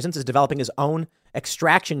mysterious reasons, is developing his own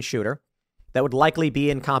extraction shooter that would likely be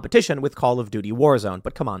in competition with Call of Duty Warzone.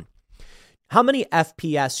 But come on. How many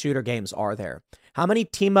FPS shooter games are there? How many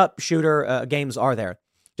team-up shooter games are there?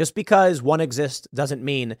 Just because one exists doesn't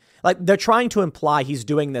mean... Like, they're trying to imply he's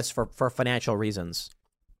doing this for financial reasons.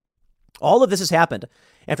 All of this has happened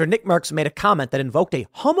after Nick Merckx made a comment that invoked a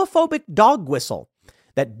homophobic dog whistle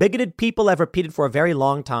that bigoted people have repeated for a very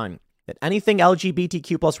long time, that anything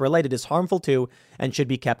LGBTQ plus related is harmful to and should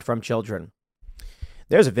be kept from children.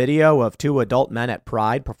 There's a video of two adult men at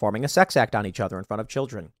Pride performing a sex act on each other in front of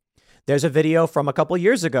children. There's a video from a couple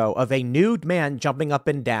years ago of a nude man jumping up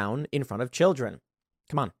and down in front of children.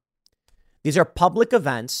 Come on. These are public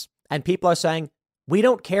events, and people are saying, we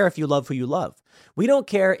don't care if you love who you love. We don't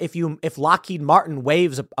care if Lockheed Martin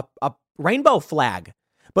waves a rainbow flag.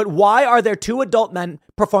 But why are there two adult men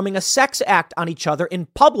performing a sex act on each other in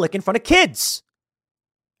public in front of kids?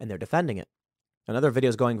 And they're defending it. Another video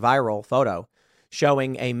is going viral, photo,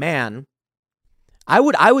 showing a man, I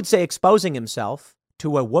would say exposing himself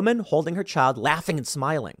to a woman holding her child, laughing and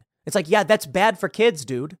smiling. It's like, yeah, that's bad for kids,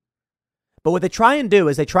 dude. But what they try and do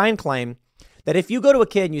is they try and claim that if you go to a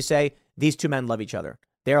kid and you say, these two men love each other,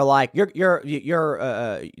 they're like, that's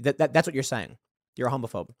what you're saying. You're a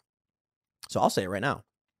homophobe. So I'll say it right now.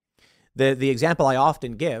 The example I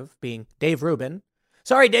often give being Dave Rubin.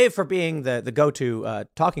 Sorry, Dave, for being the go-to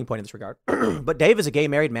talking point in this regard. But Dave is a gay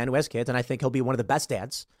married man who has kids, and I think he'll be one of the best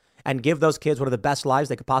dads and give those kids one of the best lives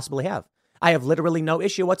they could possibly have. I have literally no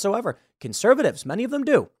issue whatsoever. Conservatives, many of them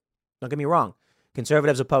do. Don't get me wrong.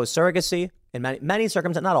 Conservatives oppose surrogacy in many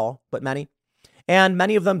circumstances, not all, but many. And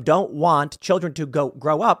many of them don't want children to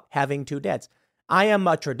grow up having two dads. I am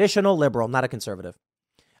a traditional liberal, not a conservative.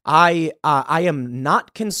 I am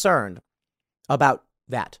not concerned about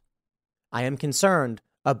that. I am concerned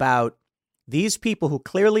about these people who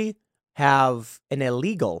clearly have an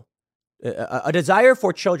illegal, a desire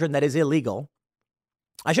for children that is illegal.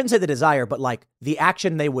 I shouldn't say the desire, but like the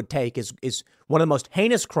action they would take is one of the most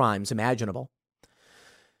heinous crimes imaginable.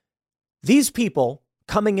 These people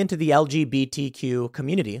coming into the LGBTQ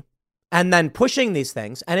community and then pushing these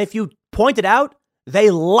things. And if you point it out,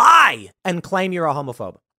 they lie and claim you're a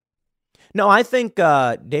homophobe. No, I think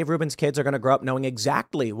Dave Rubin's kids are going to grow up knowing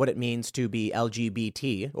exactly what it means to be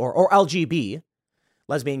LGBT or LGB,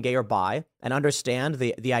 lesbian, gay, or bi, and understand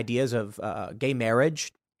the ideas of gay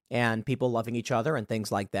marriage and people loving each other and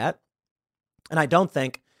things like that. And I don't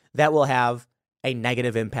think that will have a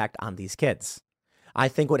negative impact on these kids. I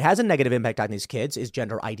think what has a negative impact on these kids is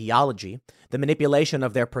gender ideology, the manipulation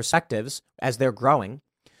of their perspectives as they're growing.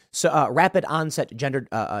 So rapid onset gender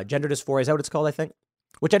dysphoria, is that what it's called, I think?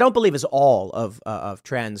 Which I don't believe is all of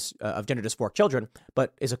gender dysphoric children,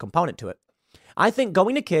 but is a component to it. I think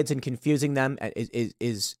going to kids and confusing them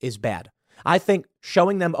is bad. I think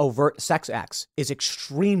showing them overt sex acts is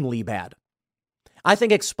extremely bad. I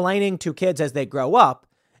think explaining to kids as they grow up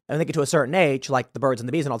and they get to a certain age, like the birds and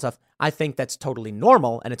the bees and all that stuff, I think that's totally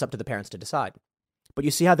normal and it's up to the parents to decide. But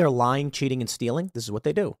you see how they're lying, cheating, and stealing? This is what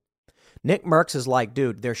they do. Nick Merckx is like,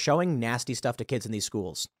 dude, they're showing nasty stuff to kids in these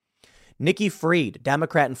schools. Nikki Fried,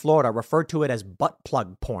 Democrat in Florida, referred to it as butt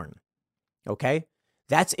plug porn. Okay?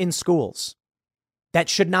 That's in schools. That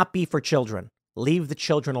should not be for children. Leave the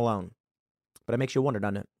children alone. But it makes you wonder,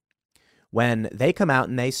 doesn't it? When they come out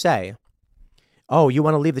and they say, oh, you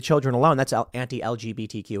want to leave the children alone? That's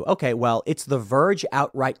anti-LGBTQ. Okay, well, it's The Verge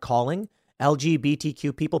outright calling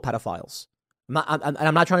LGBTQ people pedophiles.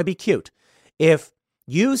 I'm not trying to be cute. If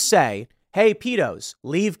you say, hey, pedos,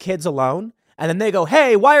 leave kids alone, and then they go,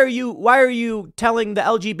 hey, why are you telling the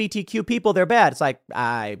LGBTQ people they're bad? It's like,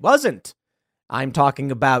 I wasn't. I'm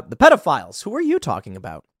talking about the pedophiles. Who are you talking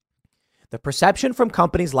about? The perception from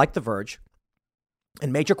companies like The Verge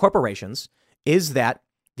and major corporations is that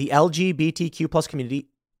the LGBTQ plus community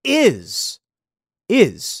is,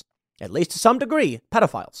 at least to some degree,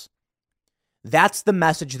 pedophiles. That's the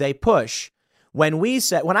message they push. When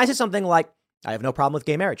I say something like, I have no problem with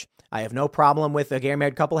gay marriage. I have no problem with a gay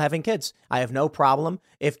married couple having kids. I have no problem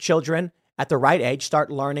if children at the right age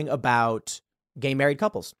start learning about gay married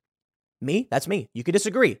couples. That's me. You could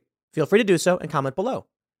disagree. Feel free to do so and comment below.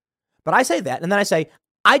 But I say that, and then I say,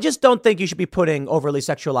 I just don't think you should be putting overly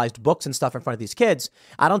sexualized books and stuff in front of these kids.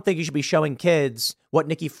 I don't think you should be showing kids what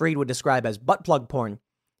Nikki Fried would describe as butt plug porn.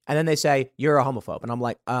 And then they say, you're a homophobe. And I'm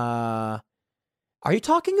like, are you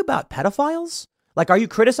talking about pedophiles? Like, are you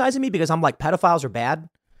criticizing me because I'm like, pedophiles are bad?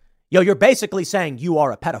 You're basically saying you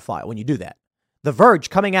are a pedophile when you do that. The Verge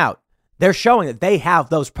coming out, they're showing that they have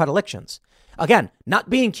those predilections. Again, not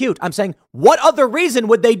being cute. I'm saying, what other reason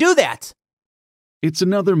would they do that? It's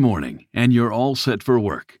another morning, and you're all set for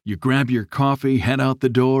work. You grab your coffee, head out the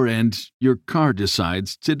door, and your car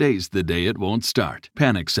decides today's the day it won't start.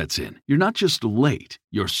 Panic sets in. You're not just late,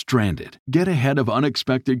 you're stranded. Get ahead of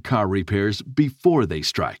unexpected car repairs before they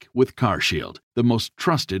strike with CarShield, the most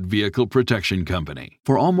trusted vehicle protection company.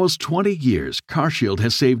 For almost 20 years, CarShield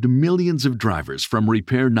has saved millions of drivers from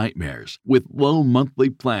repair nightmares with low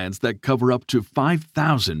monthly plans that cover up to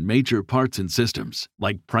 5,000 major parts and systems,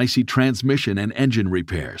 like pricey transmission and engine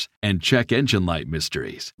repairs and check engine light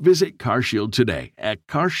mysteries. Visit CarShield today at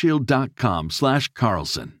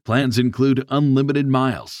carshield.com/Carlson. Plans include unlimited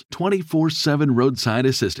miles, 24/7 roadside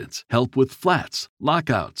assistance, help with flats,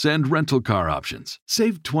 lockouts, and rental car options.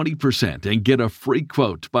 Save 20% and get a free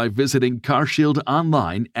quote by visiting CarShield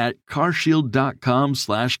online at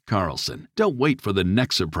carshield.com/Carlson. Don't wait for the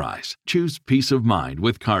next surprise. Choose peace of mind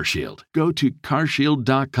with CarShield. Go to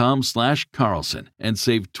carshield.com/Carlson and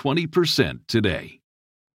save 20% today.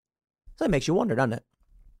 So that makes you wonder, doesn't it?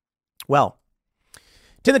 Well,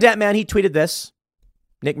 Tim the Dat Man, he tweeted this.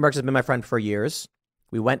 Nick Merckx has been my friend for years.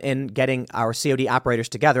 We went in getting our COD operators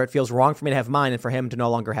together. It feels wrong for me to have mine and for him to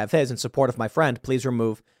no longer have his. In support of my friend, please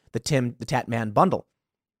remove the Tim the Tat Man bundle.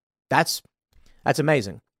 That's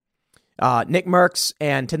amazing. Nick Merckx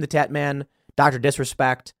and Tim the Tat Man, Dr.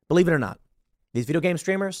 Disrespect, believe it or not, these video game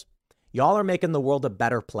streamers, y'all are making the world a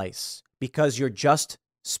better place because you're just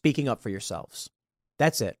speaking up for yourselves.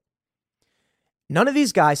 That's it. None of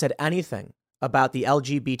these guys said anything about the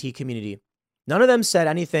LGBT community. None of them said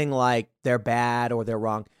anything like they're bad or they're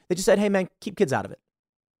wrong. They just said, hey, man, keep kids out of it.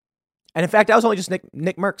 And in fact, I was only just Nick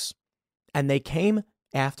Merckx. And they came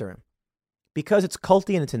after him because it's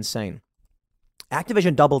culty and it's insane.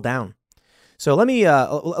 Activision doubled down. So let me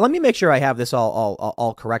make sure I have this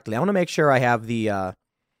all correctly. I want to make sure I have the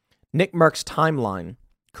Nick Merckx timeline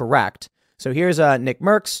correct. So here's Nick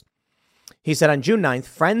Merckx. He said on June 9th,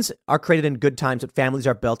 friends are created in good times, but families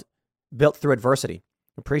are built through adversity.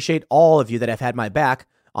 Appreciate all of you that have had my back,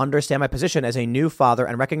 understand my position as a new father,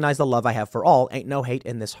 and recognize the love I have for all. Ain't no hate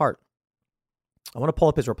in this heart. I want to pull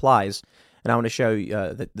up his replies, and I want to show you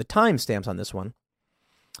the timestamps on this one.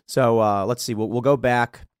 So let's see. We'll go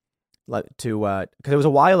back to, because it was a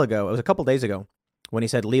while ago. It was a couple days ago when he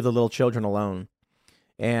said, leave the little children alone.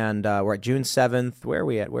 And we're at June 7th. Where are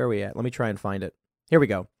we at? Let me try and find it. Here we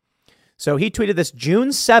go. So he tweeted this June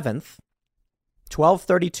 7th,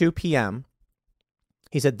 12:32 p.m.,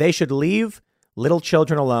 he said they should leave little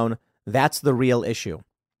children alone. That's the real issue.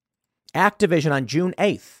 Activision on June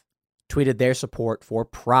 8th tweeted their support for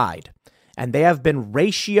Pride, and they have been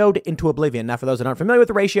ratioed into oblivion. Now, for those that aren't familiar with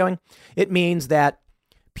the ratioing, it means that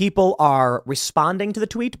people are responding to the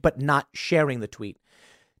tweet, but not sharing the tweet.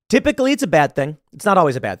 Typically, it's a bad thing. It's not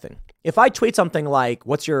always a bad thing. If I tweet something like,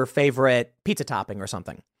 what's your favorite pizza topping or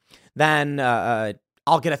something, then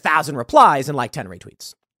I'll get 1,000 replies and like 10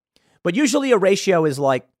 retweets. But usually a ratio is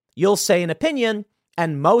like you'll say an opinion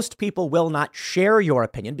and most people will not share your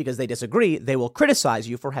opinion because they disagree. They will criticize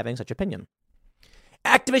you for having such opinion.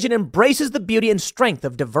 Activision embraces the beauty and strength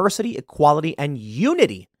of diversity, equality, and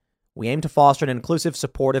unity. We aim to foster an inclusive,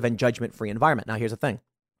 supportive, and judgment-free environment. Now, here's the thing.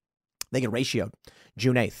 They get ratioed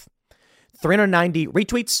June 8th. 390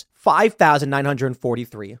 retweets,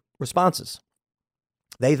 5,943 responses.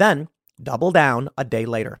 They then double down a day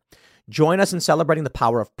later. Join us in celebrating the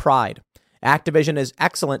power of pride. Activision is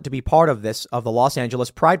excellent to be part of the Los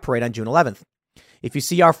Angeles Pride Parade on June 11th. If you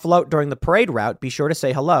see our float during the parade route, be sure to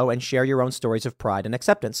say hello and share your own stories of pride and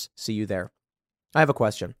acceptance. See you there. I have a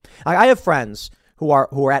question. I have friends who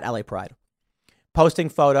are at LA Pride, posting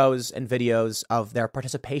photos and videos of their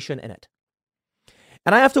participation in it.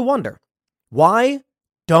 And I have to wonder, why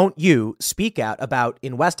don't you speak out about,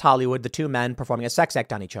 in West Hollywood, the two men performing a sex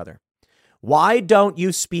act on each other? Why don't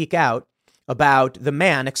you speak out about the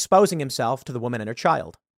man exposing himself to the woman and her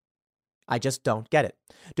child? I just don't get it.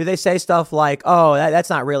 Do they say stuff like, oh, that's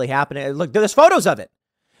not really happening? Look, there's photos of it.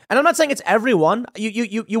 And I'm not saying it's everyone.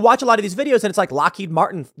 You watch a lot of these videos and it's like Lockheed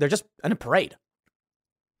Martin. They're just in a parade.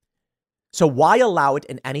 So why allow it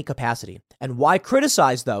in any capacity? And why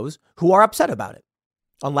criticize those who are upset about it?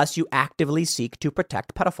 Unless you actively seek to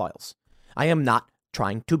protect pedophiles. I am not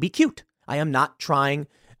trying to be cute. I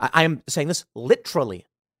am saying this literally.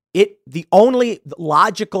 The only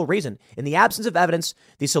logical reason, in the absence of evidence,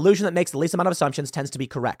 the solution that makes the least amount of assumptions tends to be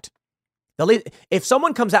correct. If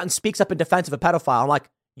someone comes out and speaks up in defense of a pedophile, I'm like,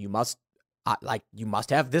 you must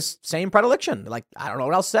have this same predilection. Like, I don't know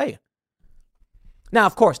what else to say. Now,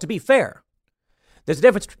 of course, to be fair, there's a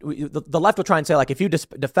difference. The left will try and say, like, if you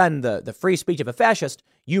defend the free speech of a fascist,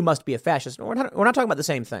 you must be a fascist. We're not talking about the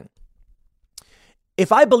same thing.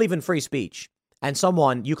 If I believe in free speech and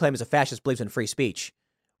someone you claim is a fascist believes in free speech,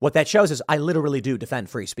 what that shows is I literally do defend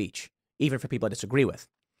free speech, even for people I disagree with.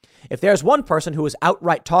 If there's one person who is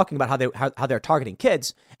outright talking about how they're targeting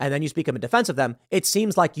kids, and then you speak up in defense of them, it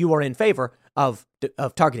seems like you are in favor of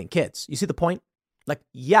targeting kids. You see the point? Like,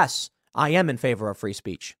 yes, I am in favor of free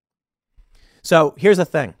speech. So here's the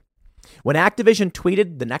thing. When Activision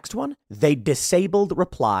tweeted the next one, they disabled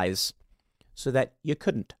replies so that you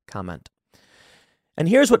couldn't comment. And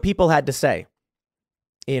here's what people had to say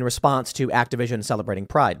in response to Activision celebrating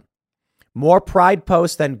Pride. More Pride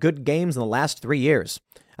posts than good games in the last 3 years.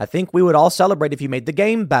 I think we would all celebrate if you made the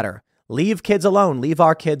game better. Leave kids alone. Leave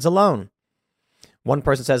our kids alone. One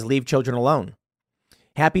person says, leave children alone.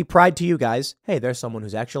 Happy Pride to you guys. Hey, there's someone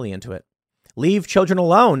who's actually into it. Leave children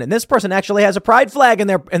alone. And this person actually has a pride flag in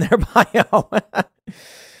their bio.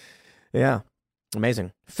 Yeah.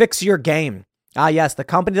 Amazing. Fix your game. Ah, yes. The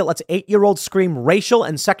company that lets 8-year-olds scream racial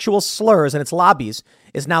and sexual slurs in its lobbies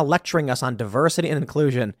is now lecturing us on diversity and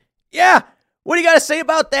inclusion. Yeah. What do you got to say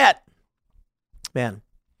about that? Man,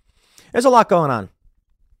 there's a lot going on.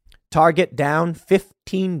 Target down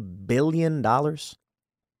 $15 billion.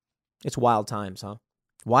 It's wild times, huh?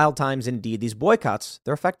 Wild times indeed. These boycotts,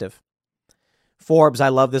 they're effective. Forbes, I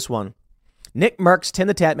love this one. Nick Merckx, Tin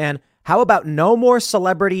the Tat Man. How about no more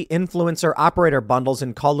celebrity influencer operator bundles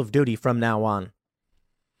in Call of Duty from now on?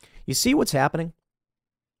 You see what's happening?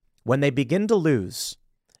 When they begin to lose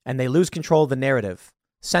and they lose control of the narrative,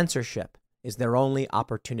 censorship is their only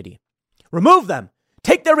opportunity. Remove them.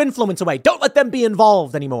 Take their influence away. Don't let them be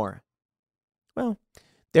involved anymore. Well,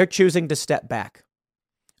 they're choosing to step back.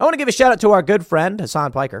 I want to give a shout out to our good friend,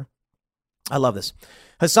 Hassan Piker. I love this.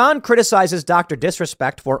 Hassan criticizes Dr.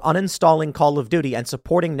 Disrespect for uninstalling Call of Duty and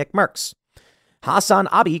supporting Nick Merckx. Hassan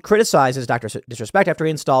Abi criticizes Dr. Disrespect after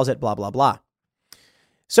he installs it, blah, blah, blah.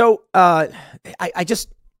 So I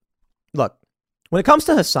just, look, when it comes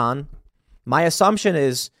to Hassan, my assumption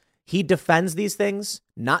is he defends these things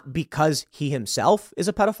not because he himself is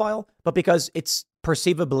a pedophile, but because it's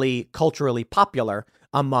perceivably culturally popular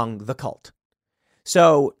among the cult.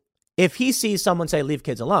 So if he sees someone say, leave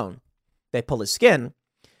kids alone, they pull his skin.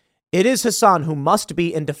 It is Hassan who must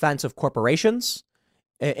be in defense of corporations,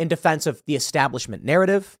 in defense of the establishment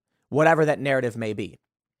narrative, whatever that narrative may be.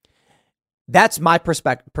 That's my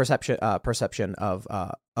perception of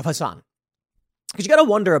Hassan. Because you got to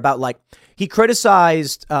wonder about, like, he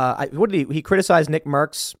criticized, he criticized Nick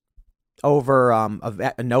Merckx over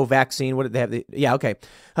a no vaccine. What did they have? Yeah, okay.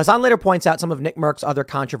 Hassan later points out some of Nick Merckx's other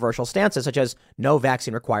controversial stances, such as no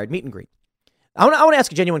vaccine required meet and greet. I want to ask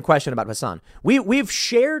a genuine question about Hassan. We've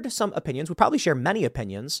shared some opinions. We probably share many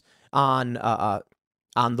opinions on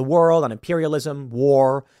the world, on imperialism,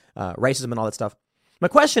 war, racism, and all that stuff. My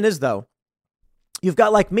question is, though, you've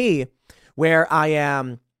got like me, where I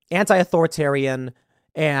am anti-authoritarian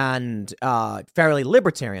and fairly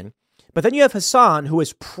libertarian, but then you have Hassan, who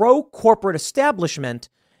is pro-corporate establishment,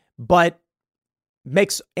 but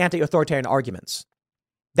makes anti-authoritarian arguments.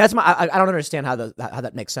 That's I don't understand how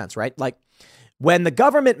that makes sense, right? Like, when the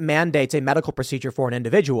government mandates a medical procedure for an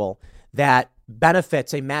individual that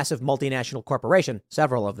benefits a massive multinational corporation,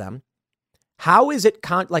 several of them, how is it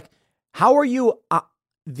how are you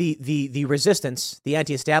the resistance, the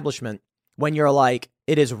anti-establishment, when you're like,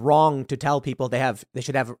 it is wrong to tell people they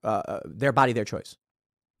should have their body, their choice?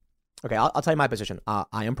 Okay, I'll tell you my position.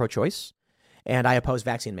 I am pro-choice, and I oppose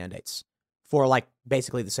vaccine mandates for like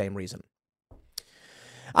basically the same reason.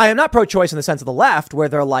 I am not pro-choice in the sense of the left, where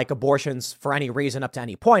they're like abortions for any reason up to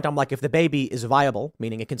any point. I'm like, if the baby is viable,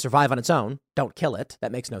 meaning it can survive on its own, don't kill it.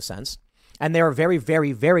 That makes no sense. And there are very,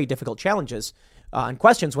 very, very difficult challenges and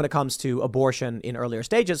questions when it comes to abortion in earlier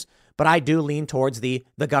stages. But I do lean towards the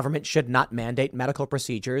government should not mandate medical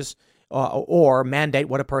procedures or mandate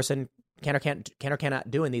what a person can or cannot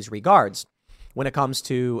do in these regards when it comes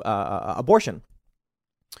to abortion.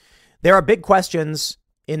 There are big questions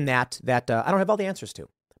in that I don't have all the answers to,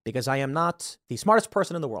 because I am not the smartest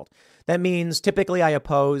person in the world. That means typically I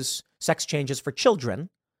oppose sex changes for children,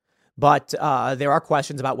 but there are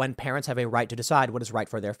questions about when parents have a right to decide what is right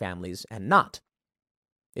for their families and not.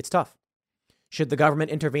 It's tough. Should the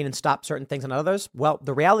government intervene and stop certain things and others? Well,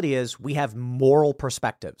 the reality is we have moral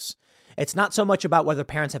perspectives. It's not so much about whether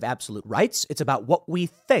parents have absolute rights. It's about what we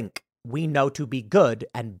think we know to be good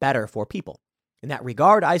and better for people. In that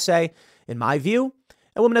regard, I say, in my view,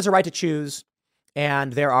 a woman has a right to choose,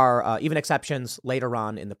 and there are even exceptions later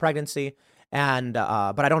on in the pregnancy. And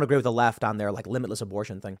but I don't agree with the left on their limitless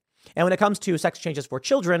abortion thing. And when it comes to sex changes for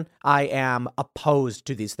children, I am opposed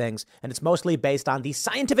to these things. And it's mostly based on the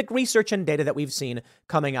scientific research and data that we've seen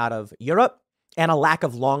coming out of Europe, and a lack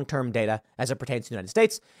of long-term data as it pertains to the United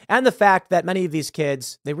States. And the fact that many of these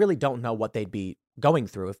kids, they really don't know what they'd be going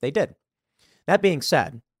through if they did. That being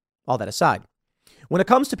said, all that aside, when it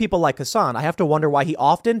comes to people like Hassan, I have to wonder why he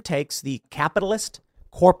often takes the capitalist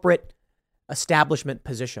corporate establishment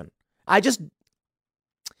position. It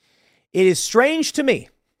is strange to me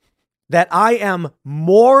that I am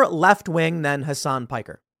more left-wing than Hassan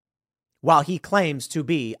Piker, while he claims to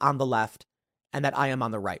be on the left and that I am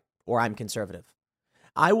on the right, or I'm conservative.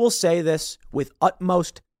 I will say this with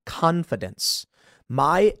utmost confidence.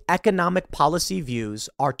 My economic policy views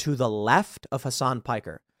are to the left of Hassan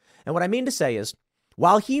Piker. And what I mean to say is,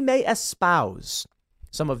 while he may espouse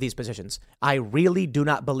some of these positions, I really do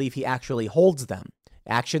not believe he actually holds them.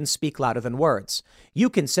 Actions speak louder than words. You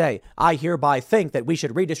can say, I hereby think that we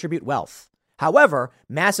should redistribute wealth. However,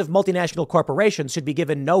 massive multinational corporations should be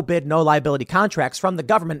given no bid, no liability contracts from the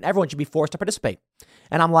government, and everyone should be forced to participate.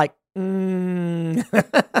 And I'm like, I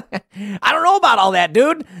don't know about all that,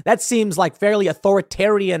 dude. That seems like fairly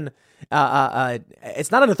authoritarian.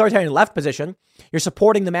 It's not an authoritarian left position. You're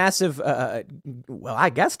supporting the massive, well, I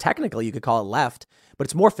guess technically you could call it left, but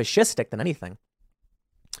it's more fascistic than anything.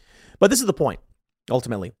 But this is the point,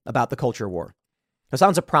 ultimately, about the culture war.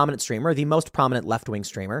 Hassan's a prominent streamer, the most prominent left-wing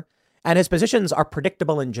streamer, and his positions are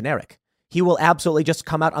predictable and generic. He will absolutely just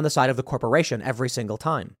come out on the side of the corporation every single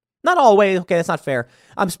time. Not always. Okay, that's not fair.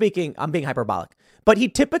 I'm being hyperbolic. But he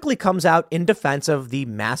typically comes out in defense of the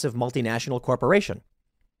massive multinational corporation.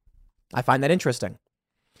 I find that interesting.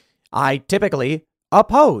 I typically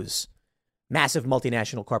oppose massive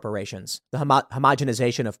multinational corporations, the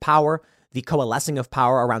homogenization of power, the coalescing of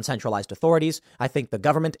power around centralized authorities. I think the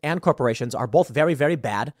government and corporations are both very, very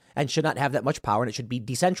bad and should not have that much power, and it should be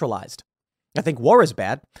decentralized. I think war is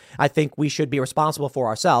bad. I think we should be responsible for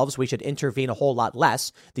ourselves. We should intervene a whole lot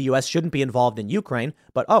less. The U.S. shouldn't be involved in Ukraine.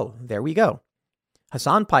 But, oh, there we go.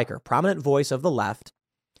 Hassan Piker, prominent voice of the left,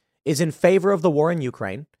 is in favor of the war in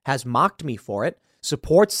Ukraine, has mocked me for it,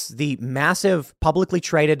 supports the massive publicly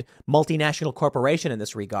traded multinational corporation in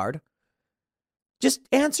this regard. Just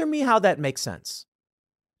answer me how that makes sense.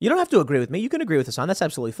 You don't have to agree with me. You can agree with Hassan. That's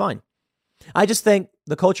absolutely fine. I just think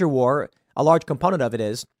the culture war, a large component of it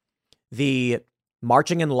is the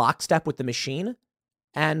marching in lockstep with the machine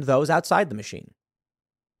and those outside the machine.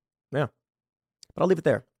 Yeah. But I'll leave it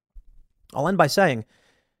there. I'll end by saying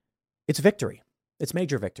it's victory. It's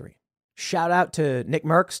major victory. Shout out to Nick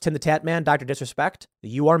Merckx, Tim the Tat Man, Dr. Disrespect.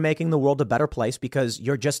 You are making the world a better place because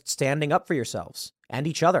you're just standing up for yourselves and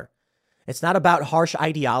each other. It's not about harsh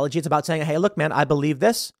ideology. It's about saying, hey, look, man, I believe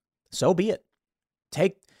this. So be it.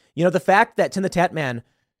 The fact that Tim the Tat Man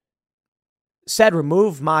said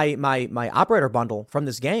remove my operator bundle from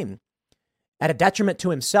this game at a detriment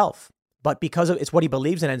to himself, but because it's what he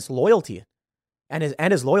believes in and his loyalty and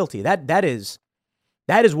his loyalty, that is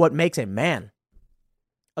what makes a man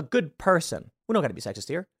a good person. We don't got to be sexist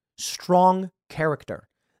here. Strong character.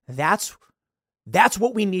 That's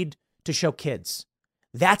what we need to show kids.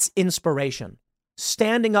 That's inspiration.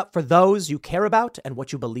 Standing up for those you care about and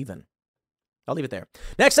what you believe in. I'll leave it there.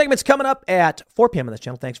 Next segment's coming up at 4 p.m. on this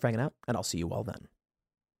channel. Thanks for hanging out, and I'll see you all then.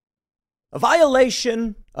 A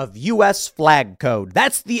violation of U.S. flag code.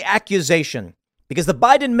 That's the accusation, because the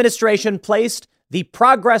Biden administration placed the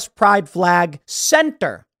Progress Pride flag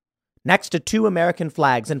center next to two American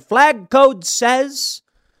flags. And flag code says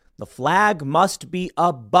the flag must be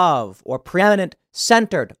above or preeminent,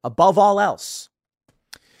 centered above all else.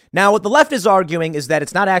 Now, what the left is arguing is that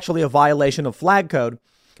it's not actually a violation of flag code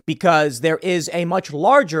because there is a much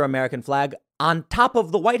larger American flag on top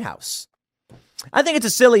of the White House. I think it's a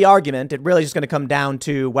silly argument. It really is just going to come down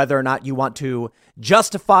to whether or not you want to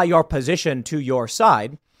justify your position to your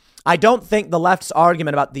side. I don't think the left's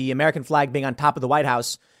argument about the American flag being on top of the White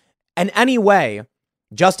House in any way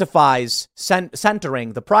justifies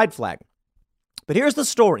centering the pride flag. But here's the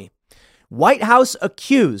story. White House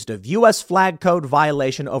accused of U.S. flag code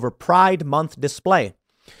violation over Pride Month display.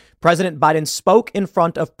 President Biden spoke in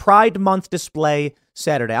front of Pride Month display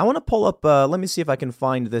Saturday. I want to pull up, let me see if I can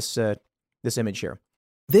find this image here.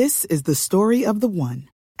 This is the story of the one.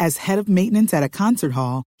 As head of maintenance at a concert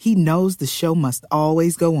hall, he knows the show must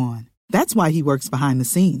always go on. That's why he works behind the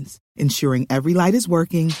scenes, ensuring every light is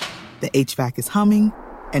working, the HVAC is humming,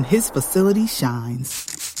 and his facility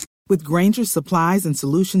shines. With Grainger's supplies and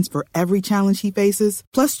solutions for every challenge he faces,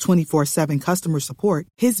 plus 24/7 customer support,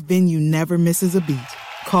 his venue never misses a beat.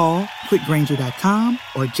 Call quickgrainger.com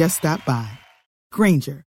or just stop by.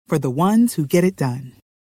 Grainger, for the ones who get it done.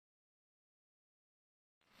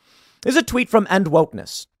 There's a tweet from End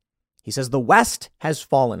Wokeness. He says the West has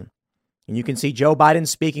fallen. And you can see Joe Biden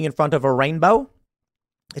speaking in front of a rainbow.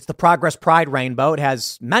 It's the Progress Pride rainbow. It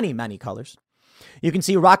has many, many colors. You can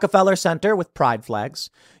see Rockefeller Center with pride flags.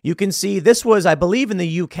 You can see this was, I believe, in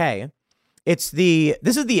the UK.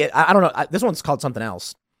 This one's called something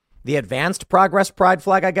else. The Advanced Progress Pride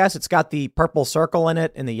flag, I guess. It's got the purple circle in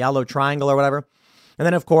it and the yellow triangle or whatever. And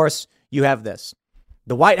then, of course, you have this.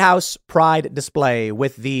 The White House Pride display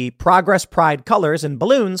with the Progress Pride colors and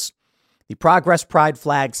balloons, the Progress Pride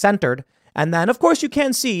flag centered. And then, of course, you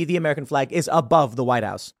can see the American flag is above the White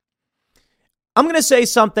House. I'm going to say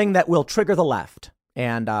something that will trigger the left,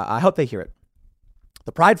 and I hope they hear it.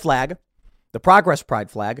 The Pride flag, the Progress Pride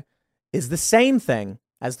flag, is the same thing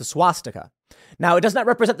as the swastika. Now, it does not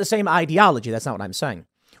represent the same ideology. That's not what I'm saying.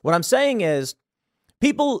 What I'm saying is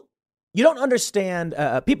people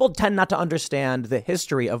tend not to understand the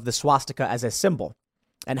history of the swastika as a symbol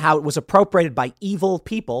and how it was appropriated by evil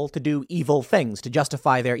people to do evil things, to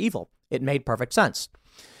justify their evil. It made perfect sense.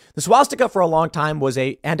 The swastika for a long time was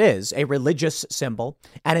is a religious symbol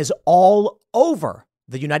and is all over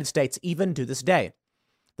the United States, even to this day.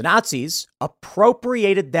 The Nazis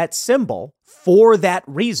appropriated that symbol for that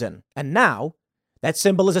reason. And now that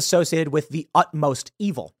symbol is associated with the utmost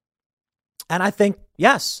evil. And I think,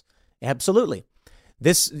 yes, absolutely.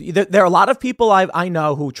 There are a lot of people I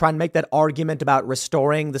know who try and make that argument about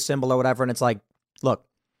restoring the symbol or whatever. And it's like, look,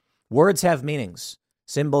 words have meanings.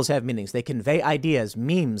 Symbols have meanings. They convey ideas.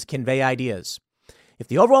 Memes convey ideas. If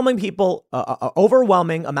the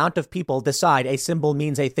overwhelming amount of people decide a symbol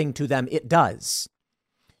means a thing to them, it does.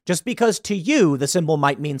 Just because to you the symbol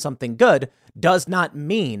might mean something good does not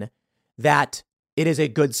mean that it is a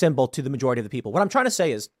good symbol to the majority of the people. What I'm trying to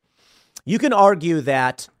say is you can argue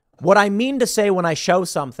that what I mean to say when I show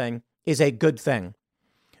something is a good thing.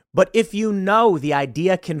 But if you know the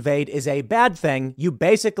idea conveyed is a bad thing, you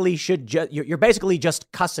basically you're basically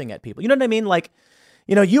just cussing at people. You know what I mean? Like,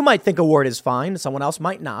 you might think a word is fine. Someone else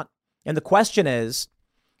might not. And the question is,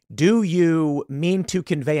 do you mean to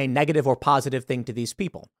convey a negative or positive thing to these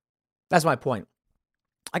people? That's my point.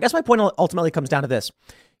 I guess my point ultimately comes down to this.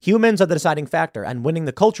 Humans are the deciding factor, and winning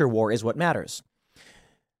the culture war is what matters.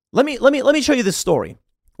 Let me show you this story.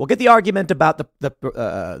 We'll get the argument about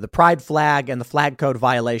the pride flag and the flag code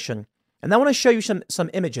violation. And then I want to show you some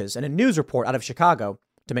images and a news report out of Chicago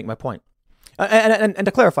to make my point. And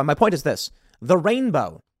to clarify, my point is this. The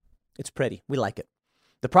rainbow, it's pretty. We like it.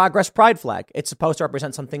 The Progress Pride flag, it's supposed to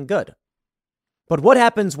represent something good. But what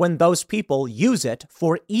happens when those people use it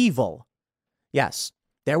for evil? Yes,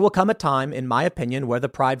 there will come a time, in my opinion, where the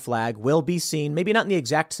pride flag will be seen, maybe not in the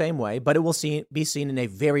exact same way, but it will be seen in a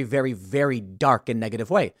very, very, very dark and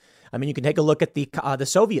negative way. I mean, you can take a look at the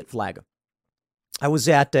Soviet flag. I was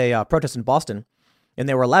at a protest in Boston, and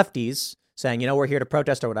there were lefties saying, we're here to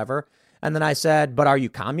protest or whatever. And then I said, but are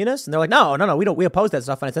you communists? And they're like, no, we oppose that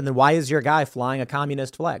stuff. And I said, then why is your guy flying a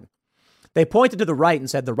communist flag? They pointed to the right and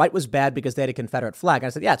said the right was bad because they had a Confederate flag. And I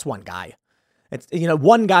said, yeah, it's one guy. It's,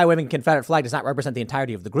 one guy waving a Confederate flag does not represent the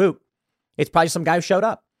entirety of the group. It's probably some guy who showed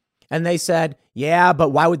up. And they said, yeah,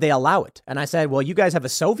 but why would they allow it? And I said, well, you guys have a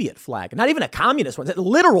Soviet flag, not even a communist one. It's a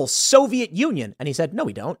literal Soviet Union. And he said, no,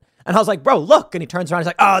 we don't. And I was like, bro, look. And he turns around and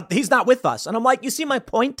he's like, oh, he's not with us. And I'm like, you see my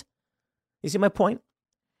point?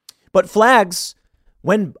 But flags,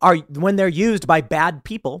 when they're used by bad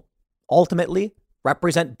people, ultimately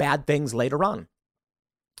represent bad things later on.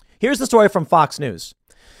 Here's the story from Fox News.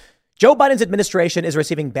 Joe Biden's administration is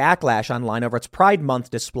receiving backlash online over its Pride Month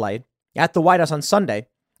display at the White House on Sunday,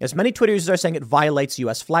 as many Twitter users are saying it violates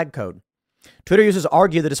U.S. flag code. Twitter users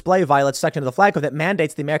argue the display violates section of the flag code that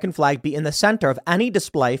mandates the American flag be in the center of any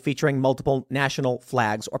display featuring multiple national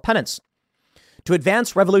flags or pennants. To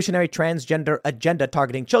advance revolutionary transgender agenda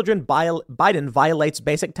targeting children, Biden violates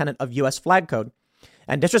basic tenet of U.S. flag code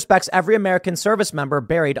and disrespects every American service member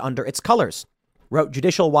buried under its colors, wrote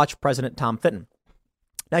Judicial Watch President Tom Fitton.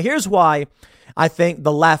 Now, here's why I think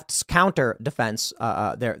the left's counter defense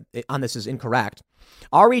there on this is incorrect.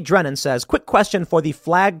 Ari Drennan says, quick question for the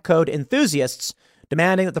flag code enthusiasts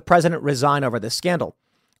demanding that the president resign over this scandal.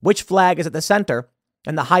 Which flag is at the center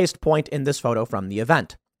and the highest point in this photo from the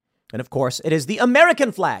event? And of course, it is the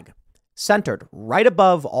American flag, centered right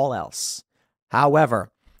above all else.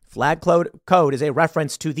 However, flag code is a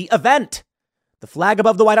reference to the event. The flag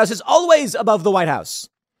above the White House is always above the White House.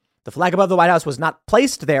 The flag above the White House was not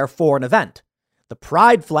placed there for an event. The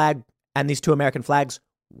pride flag and these two American flags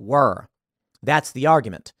were. That's the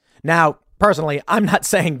argument. Now, personally, I'm not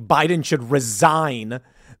saying Biden should resign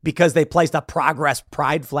because they placed a progress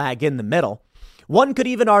pride flag in the middle. One could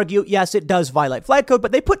even argue, yes, it does violate flag code,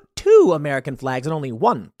 but they put two American flags and only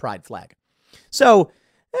one pride flag. So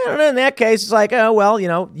in that case, it's like, oh, well,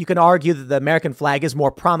 you can argue that the American flag is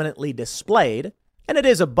more prominently displayed and it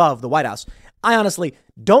is above the White House. I honestly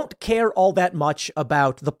don't care all that much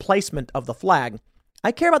about the placement of the flag.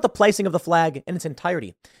 I care about the placing of the flag in its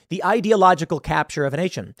entirety, the ideological capture of a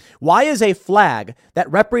nation. Why is a flag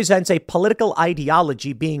that represents a political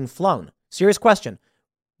ideology being flown? Serious question.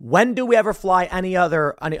 When do we ever fly any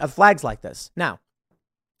flags like this? Now,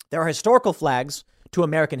 there are historical flags to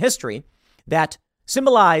American history that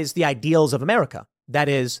symbolize the ideals of America. That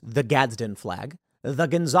is the Gadsden flag, the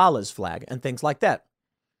Gonzales flag, and things like that.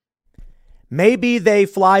 Maybe they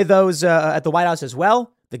fly those at the White House as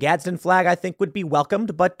well. The Gadsden flag, I think, would be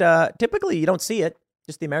welcomed, but typically you don't see it,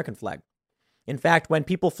 just the American flag. In fact, when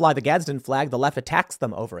people fly the Gadsden flag, the left attacks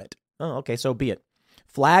them over it. Oh, okay, so be it.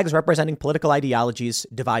 Flags representing political ideologies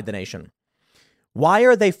divide the nation. Why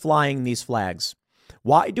are they flying these flags?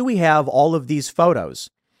 Why do we have all of these photos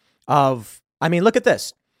of, look at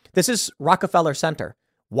this. This is Rockefeller Center.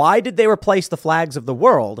 Why did they replace the flags of the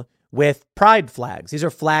world with pride flags? These are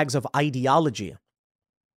flags of ideology.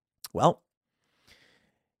 Well,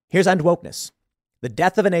 here's end wokeness. The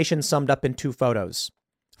death of a nation summed up in two photos.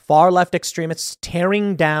 Far left extremists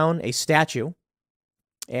tearing down a statue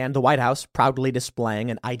and the White House proudly displaying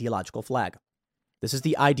an ideological flag. This is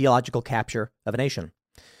the ideological capture of a nation.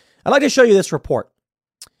 I'd like to show you this report.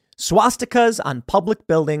 Swastikas on public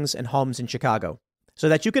buildings and homes in Chicago, so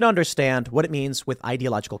that you can understand what it means with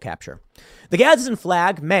ideological capture. The Gadsden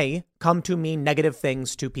flag may come to mean negative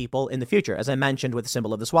things to people in the future, as I mentioned with the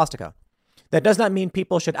symbol of the swastika. That does not mean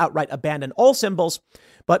people should outright abandon all symbols,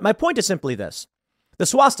 but my point is simply this. The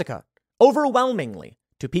swastika, overwhelmingly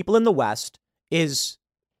to people in the West, is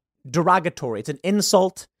derogatory. It's an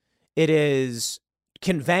insult. It is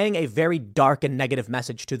conveying a very dark and negative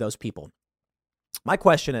message to those people. My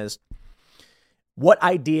question is, what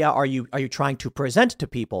idea are you trying to present to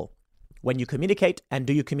people when you communicate, and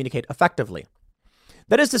do you communicate effectively?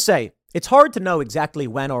 That is to say, it's hard to know exactly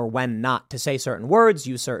when or when not to say certain words,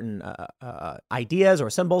 use certain ideas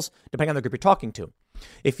or symbols, depending on the group you're talking to.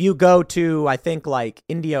 If you go to, I think, like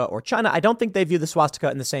India or China, I don't think they view the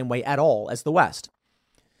swastika in the same way at all as the West.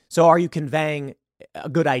 So are you conveying a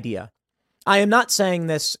good idea? I am not saying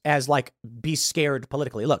this as like, be scared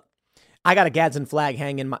politically. Look, I got a Gadsden flag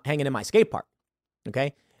hanging in my skate park.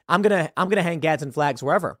 OK, I'm going to hang Gadsden flags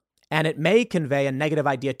wherever. And it may convey a negative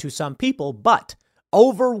idea to some people, but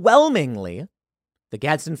overwhelmingly, the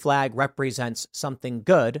Gadsden flag represents something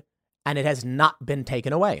good, and it has not been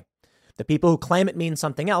taken away. The people who claim it means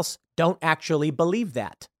something else don't actually believe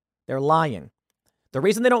that. They're lying. The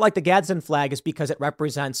reason they don't like the Gadsden flag is because it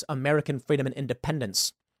represents American freedom and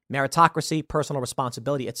independence, meritocracy, personal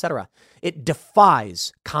responsibility, etc. It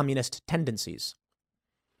defies communist tendencies.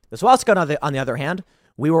 The swastika, on the other hand,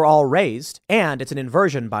 we were all raised, and it's an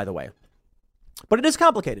inversion, by the way. But it is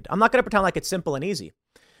complicated. I'm not going to pretend like it's simple and easy.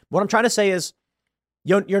 What I'm trying to say is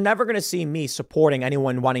you're never going to see me supporting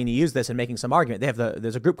anyone wanting to use this and making some argument.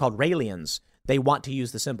 There's a group called Raelians. They want to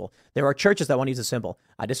use the symbol. There are churches that want to use the symbol.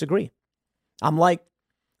 I disagree. I'm like,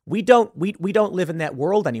 we don't live in that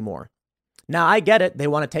world anymore. Now, I get it. They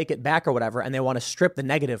want to take it back or whatever, and they want to strip the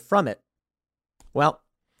negative from it. Well,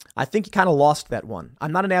 I think you kind of lost that one.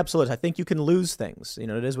 I'm not an absolutist. I think you can lose things. It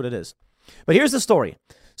is what it is. But here's the story.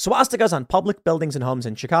 Swastikas on public buildings and homes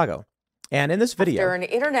in Chicago. And in this video, after an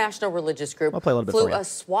international religious group flew a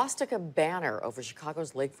swastika banner over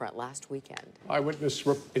Chicago's lakefront last weekend. Eyewitness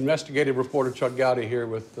investigative reporter Chuck Gowdy here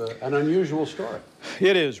with an unusual story.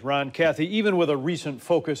 It is, Ron, Kathy. Even with a recent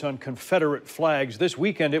focus on Confederate flags, this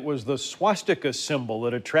weekend it was the swastika symbol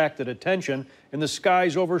that attracted attention in the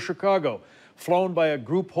skies over Chicago, flown by a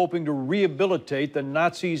group hoping to rehabilitate the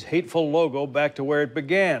Nazis' hateful logo back to where it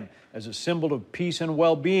began, as a symbol of peace and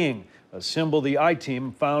well-being, a symbol the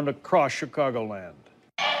I-Team found across Chicagoland.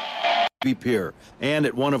 Pier and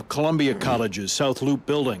at one of Columbia College's South Loop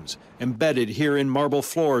buildings, embedded here in marble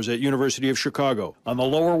floors at University of Chicago. On the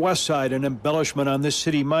Lower West Side, an embellishment on this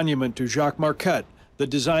city monument to Jacques Marquette. The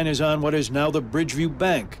design is on what is now the Bridgeview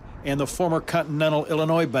Bank and the former Continental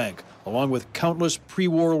Illinois Bank, along with countless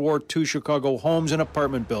pre-World War II Chicago homes and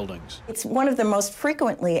apartment buildings. It's one of the most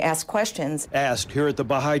frequently asked questions. Asked here at the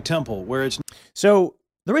Baha'i Temple, where it's... So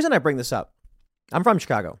the reason I bring this up, I'm from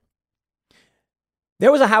Chicago.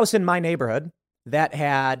 There was a house in my neighborhood that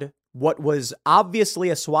had what was obviously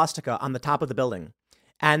a swastika on the top of the building,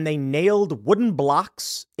 and they nailed wooden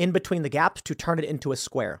blocks in between the gaps to turn it into a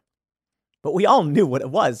square. But we all knew what it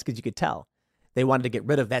was because you could tell. They wanted to get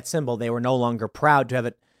rid of that symbol. They were no longer proud to have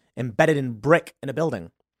it embedded in brick in a building.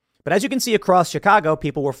 But as you can see across Chicago,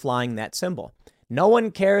 people were flying that symbol. No one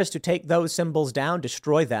cares to take those symbols down,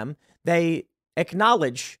 destroy them. They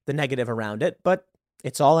acknowledge the negative around it, but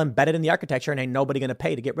it's all embedded in the architecture and ain't nobody going to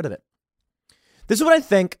pay to get rid of it. This is what I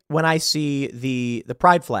think when I see the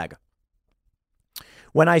pride flag.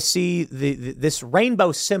 When I see this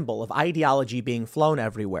rainbow symbol of ideology being flown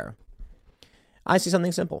everywhere, I see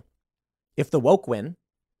something simple. If the woke win,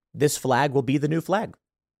 this flag will be the new flag.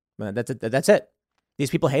 That's it. These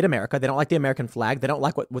people hate America. They don't like the American flag. They don't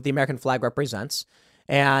like what the American flag represents.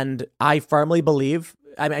 And I firmly believe,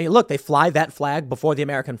 I mean, look, they fly that flag before the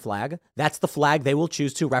American flag. That's the flag they will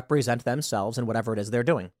choose to represent themselves in whatever it is they're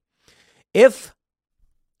doing.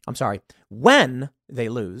 When they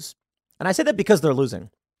lose, and I say that because they're losing,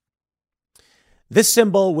 this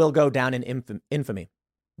symbol will go down in infamy.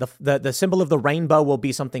 The symbol of the rainbow will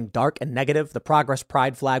be something dark and negative. The Progress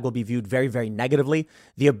Pride flag will be viewed very, very negatively.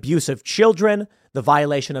 The abuse of children, the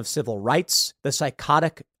violation of civil rights, the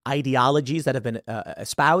psychotic ideologies that have been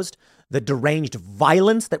espoused, the deranged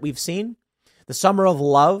violence that we've seen, the Summer of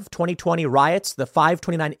Love 2020 riots, the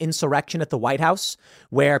 529 insurrection at the White House,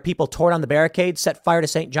 where people tore down the barricades, set fire to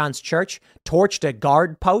St. John's Church, torched a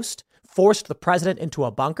guard post, forced the president into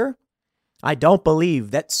a bunker. I don't believe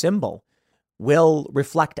that symbol will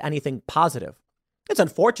reflect anything positive. It's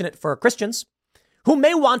unfortunate for Christians who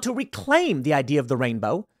may want to reclaim the idea of the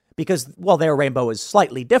rainbow because, while their rainbow is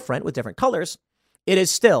slightly different with different colors, it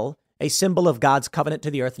is still a symbol of God's covenant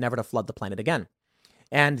to the earth never to flood the planet again.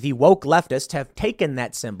 And the woke leftists have taken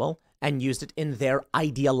that symbol and used it in their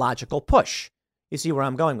ideological push. You see where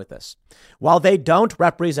I'm going with this? While they don't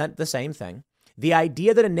represent the same thing, the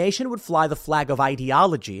idea that a nation would fly the flag of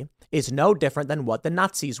ideology is no different than what the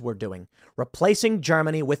Nazis were doing, replacing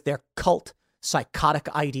Germany with their cult,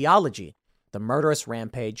 psychotic ideology, the murderous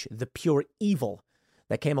rampage, the pure evil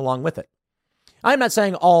that came along with it. I'm not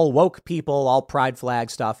saying all woke people, all pride flag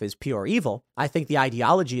stuff is pure evil. I think the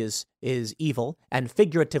ideology is evil and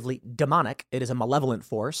figuratively demonic. It is a malevolent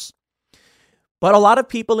force. But a lot of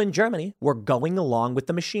people in Germany were going along with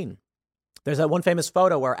the machine. There's that one famous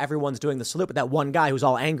photo where everyone's doing the salute, but that one guy who's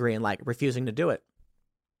all angry and refusing to do it.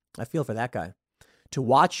 I feel for that guy. To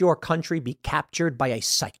watch your country be captured by a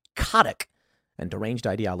psychotic and deranged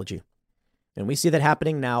ideology. And we see that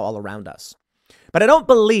happening now all around us. But I don't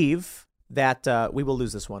believe that we will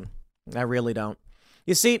lose this one. I really don't.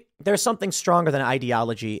 You see, there's something stronger than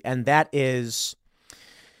ideology, and that is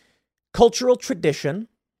cultural tradition,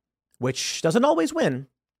 which doesn't always win,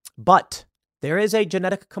 but there is a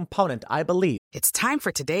genetic component, I believe. It's time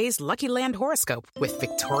for today's Lucky Land horoscope with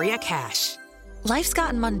Victoria Cash. Life's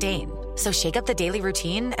gotten mundane, so shake up the daily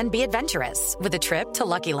routine and be adventurous with a trip to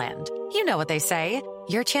Lucky Land. You know what they say,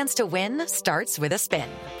 your chance to win starts with a spin.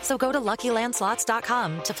 So go to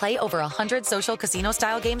LuckyLandSlots.com to play over 100 social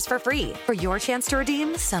casino-style games for free for your chance to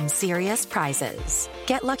redeem some serious prizes.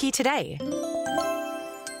 Get lucky today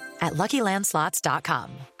at LuckyLandSlots.com.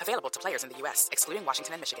 Available to players in the U.S., excluding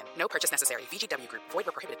Washington and Michigan. No purchase necessary. VGW Group. Void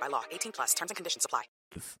where prohibited by law. 18+. Terms and conditions apply.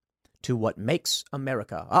 To what makes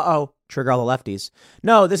America. Trigger all the lefties.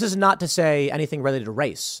 No, this is not to say anything related to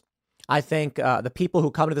race. I think the people who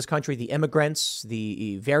come to this country, the immigrants,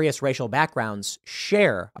 the various racial backgrounds,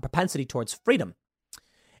 share a propensity towards freedom.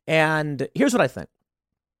 And here's what I think.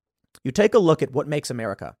 You take a look at what makes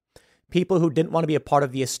America. People who didn't want to be a part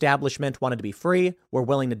of the establishment, wanted to be free, were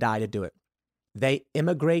willing to die to do it. They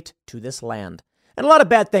immigrate to this land. And a lot of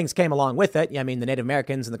bad things came along with it. I mean, the Native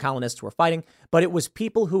Americans and the colonists were fighting, but it was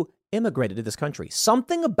people who immigrated to this country.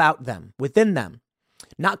 Something about them, within them,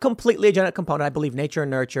 not completely a genetic component. I believe nature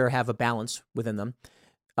and nurture have a balance within them.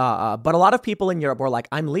 But a lot of people in Europe were like,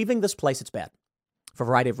 I'm leaving this place. It's bad for a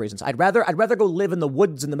variety of reasons. I'd rather go live in the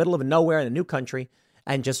woods in the middle of nowhere in a new country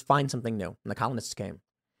and just find something new. And the colonists came.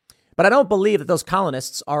 But I don't believe that those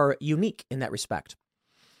colonists are unique in that respect.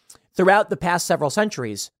 Throughout the past several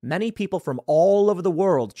centuries, many people from all over the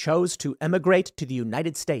world chose to emigrate to the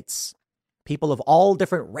United States. people of all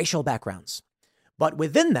different racial backgrounds. But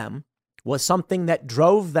within them was something that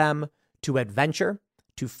drove them to adventure,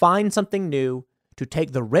 to find something new, to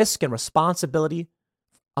take the risk and responsibility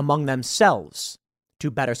among themselves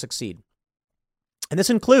to better succeed. And this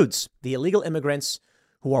includes the illegal immigrants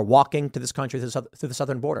who are walking to this country through the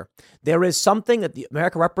southern border. There is something that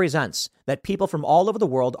America represents that people from all over the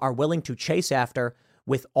world are willing to chase after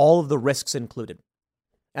with all of the risks included.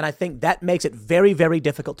 And I think that makes it very, very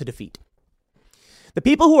difficult to defeat. The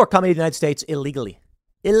people who are coming to the United States illegally,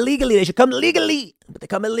 they should come legally, but they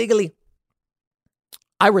come illegally.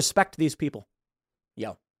 I respect these people.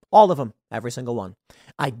 All of them, every single one.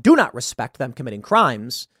 I do not respect them committing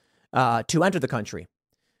crimes to enter the country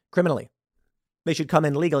criminally. They should come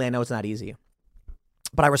in legally. I know it's not easy,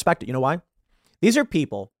 but I respect it. You know why? These are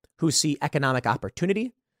people who see economic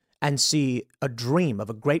opportunity and see a dream of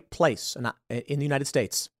a great place in the United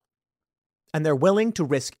States. And they're willing to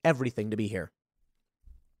risk everything to be here.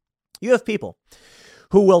 You have people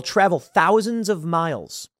who will travel thousands of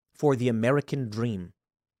miles for the American dream.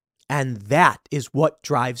 And that is what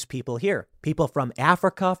drives people here. People from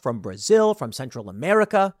Africa, from Brazil, from Central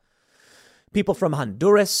America, people from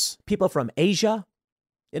Honduras, people from Asia.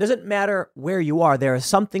 It doesn't matter where you are. There is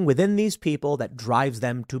something within these people that drives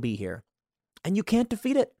them to be here. And you can't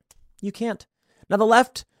defeat it. You can't. Now, the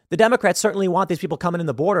left, the Democrats certainly want these people coming in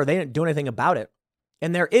the border. They didn't do anything about it.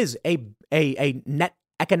 And there is a net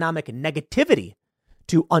economic negativity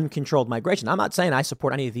to uncontrolled migration. I'm not saying I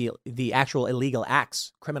support any of the actual illegal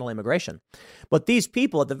acts, criminal immigration. But these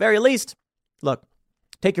people, at the very least, look,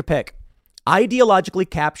 take your pick. Ideologically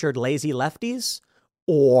captured lazy lefties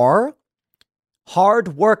or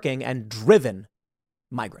hardworking and driven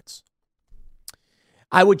migrants.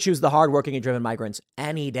 I would choose the hardworking and driven migrants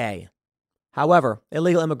any day. However,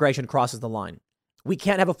 illegal immigration crosses the line. We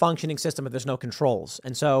can't have a functioning system if there's no controls.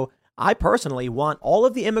 And so I personally want all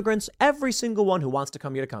of the immigrants, every single one who wants to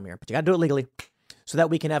come here, But you got to do it legally so that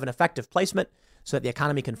we can have an effective placement, so that the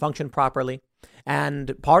economy can function properly.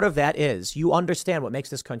 And part of that is you understand what makes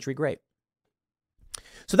this country great.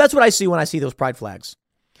 So that's what I see when I see those pride flags.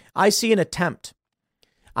 I see an attempt.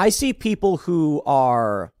 I see people who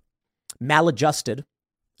are maladjusted,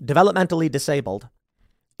 developmentally disabled,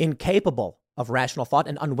 incapable of rational thought,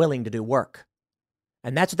 and unwilling to do work.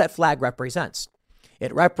 And that's what that flag represents.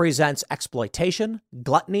 It represents exploitation,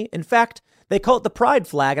 gluttony. In fact, they call it the pride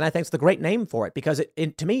flag, and I think it's the great name for it because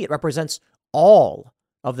to me, it represents all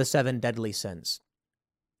of the 7 deadly sins.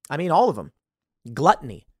 I mean, all of them.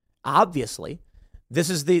 Gluttony, obviously. This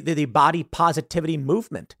is the body positivity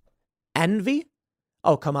movement. Envy?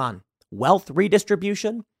 Oh, come on. Wealth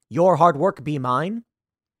redistribution? Your hard work be mine?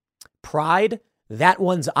 Pride? That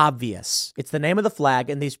one's obvious. It's the name of the flag,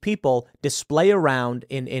 and these people display around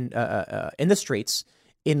in the streets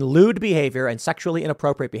in lewd behavior and sexually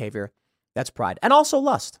inappropriate behavior. That's pride. And also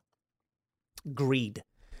lust. Greed.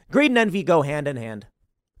 Greed and envy go hand in hand.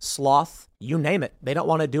 Sloth, you name it. They don't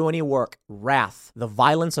want to do any work. Wrath, the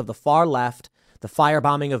violence of the far left, the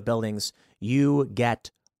firebombing of buildings. You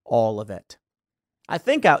get all of it. I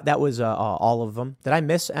think that was all of them. Did I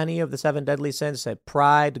miss any of the 7 deadly sins? Said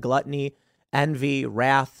pride, gluttony, envy,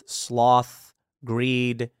 wrath, sloth,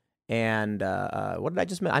 greed, and what did I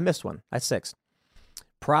just miss? I missed one. That's 6.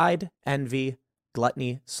 Pride, envy,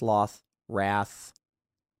 gluttony, sloth, wrath.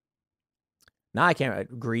 Now I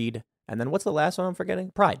can't. Greed. And then what's the last one I'm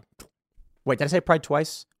forgetting? Pride. Wait, did I say pride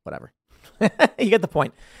twice? Whatever. You get the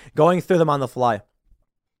point. Going through them on the fly.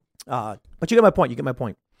 But you get my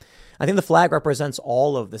point. I think the flag represents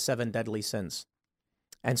all of the 7 deadly sins.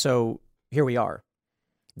 And so here we are.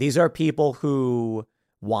 These are people who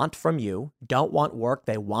want from you, don't want work.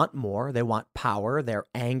 They want more. They want power. They're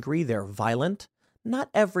angry. They're violent. Not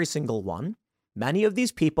every single one. Many of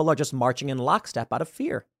these people are just marching in lockstep out of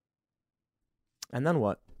fear. And then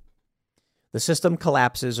what? The system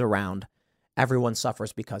collapses around. Everyone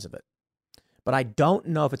suffers because of it. But I don't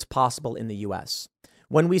know if it's possible in the U.S.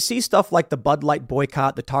 When we see stuff like the Bud Light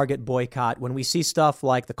boycott, the Target boycott, when we see stuff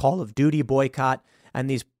like the Call of Duty boycott, and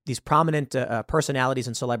these prominent personalities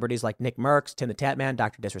and celebrities like Nick Merckx, Tim the Tatman,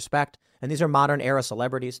 Dr. Disrespect, and these are modern era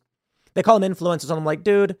celebrities. They call them influencers, and I'm like,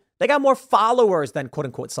 dude, they got more followers than quote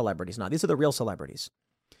unquote celebrities. Now, these are the real celebrities.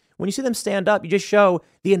 When you see them stand up, you just show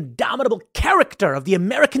the indomitable character of the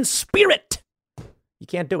American spirit. You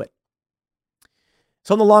can't do it.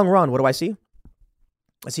 So in the long run, what do I see?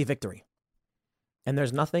 I see victory. And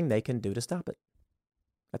there's nothing they can do to stop it.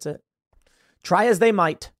 That's it. Try as they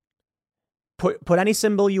might. Put any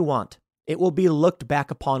symbol you want. It will be looked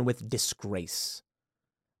back upon with disgrace.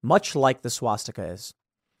 Much like the swastika is.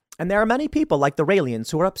 And there are many people like the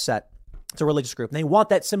Raelians who are upset. It's a religious group. And they want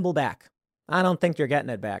that symbol back. I don't think you're getting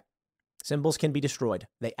it back. Symbols can be destroyed.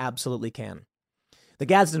 They absolutely can. The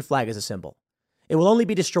Gadsden flag is a symbol. It will only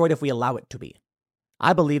be destroyed if we allow it to be.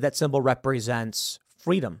 I believe that symbol represents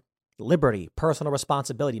freedom, liberty, personal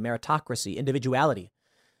responsibility, meritocracy, individuality,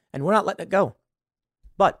 and we're not letting it go.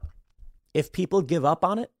 But if people give up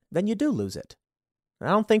on it, then you do lose it. And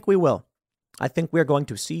I don't think we will. I think we're going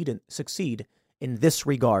to succeed in this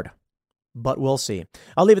regard. But we'll see.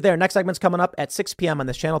 I'll leave it there. Next segment's coming up at 6 p.m. on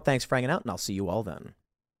this channel. Thanks for hanging out, and I'll see you all then.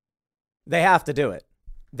 They have to do it.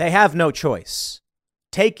 They have no choice.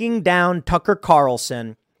 Taking down Tucker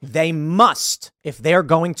Carlson, they must if they're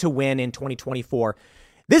going to win in 2024.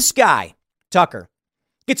 This guy, Tucker,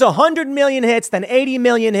 gets 100 million hits, then 80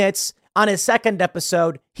 million hits on his second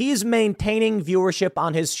episode. He's maintaining viewership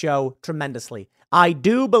on his show tremendously. I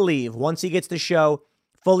do believe once he gets the show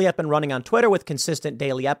fully up and running on Twitter with consistent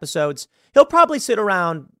daily episodes, he'll probably sit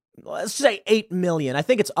around, let's say 8 million. I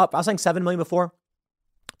think it's up. I was saying 7 million before.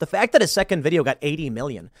 The fact that his second video got 80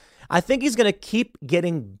 million, I think he's going to keep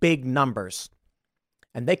getting big numbers.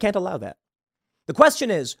 And they can't allow that. The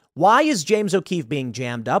question is, why is James O'Keefe being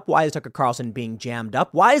jammed up? Why is Tucker Carlson being jammed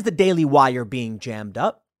up? Why is the Daily Wire being jammed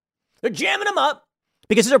up? They're jamming him up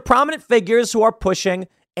because these are prominent figures who are pushing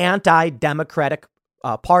anti-democratic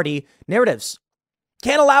party narratives.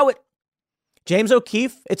 Can't allow it. James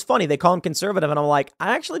O'Keefe, it's funny, they call him conservative, and I'm like,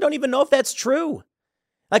 I actually don't even know if that's true.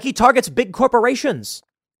 Like, he targets big corporations,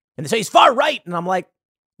 and they say he's far right, and I'm like,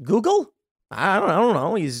 Google? I don't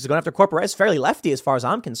know. He's going after corporations, fairly lefty as far as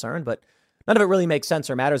I'm concerned, but none of it really makes sense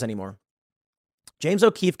or matters anymore. James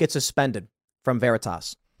O'Keefe gets suspended from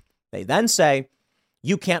Veritas. They then say,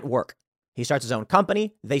 you can't work. He starts his own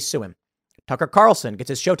company. They sue him. Tucker Carlson gets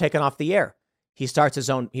his show taken off the air. He starts his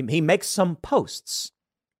own, he makes some posts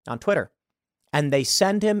on Twitter, and they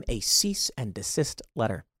send him a cease and desist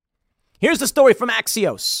letter. Here's the story from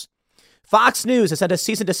Axios. Fox News has sent a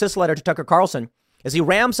cease and desist letter to Tucker Carlson as he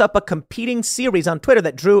ramps up a competing series on Twitter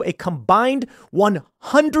that drew a combined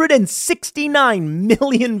 169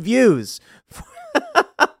 million views.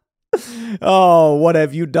 Oh, what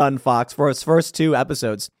have you done, Fox, for its first 2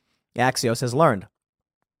 episodes? Axios has learned.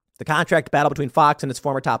 The contract battle between Fox and its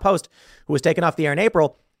former top host, who was taken off the air in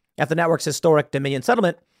April after the network's historic Dominion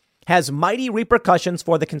settlement, has mighty repercussions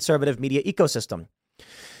for the conservative media ecosystem.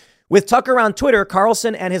 With Tucker on Twitter,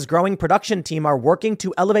 Carlson and his growing production team are working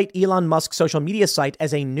to elevate Elon Musk's social media site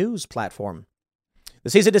as a news platform.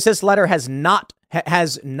 The cease and desist letter has not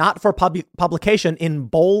for publication in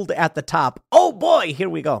bold at the top. Oh boy, here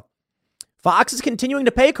we go. Fox is continuing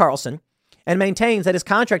to pay Carlson and maintains that his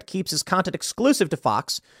contract keeps his content exclusive to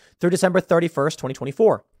Fox through December 31st,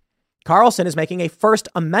 2024. Carlson is making a First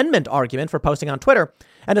Amendment argument for posting on Twitter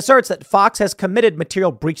and asserts that Fox has committed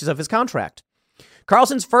material breaches of his contract.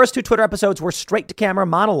 Carlson's first 2 Twitter episodes were straight-to-camera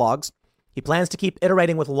monologues. He plans to keep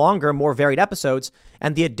iterating with longer, more varied episodes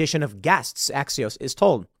and the addition of guests, Axios is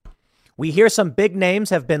told. We hear some big names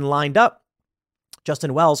have been lined up.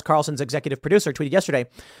 Justin Wells, Carlson's executive producer, tweeted yesterday,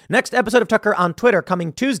 next episode of Tucker on Twitter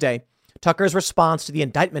coming Tuesday, Tucker's response to the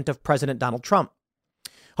indictment of President Donald Trump.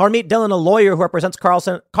 Harmeet Dillon, a lawyer who represents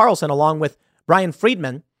Carlson along with Brian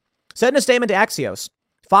Friedman, said in a statement to Axios,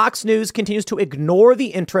 Fox News continues to ignore the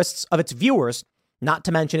interests of its viewers, not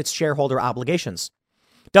to mention its shareholder obligations.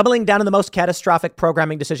 Doubling down on the most catastrophic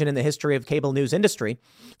programming decision in the history of cable news industry,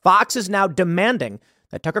 Fox is now demanding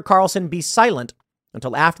that Tucker Carlson be silent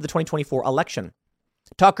until after the 2024 election.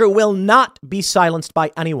 Tucker will not be silenced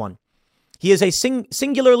by anyone. He is a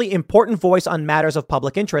singularly important voice on matters of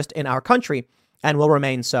public interest in our country and will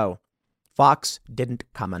remain so. Fox didn't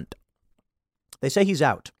comment. They say he's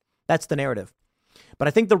out. That's the narrative. But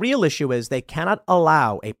I think the real issue is they cannot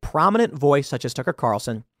allow a prominent voice such as Tucker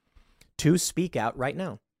Carlson to speak out right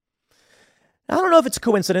now. I don't know if it's a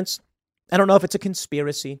coincidence. I don't know if it's a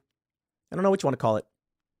conspiracy. I don't know what you want to call it.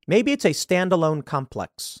 Maybe it's a standalone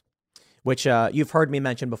complex, which you've heard me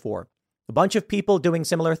mention before. A bunch of people doing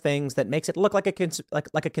similar things that makes it look like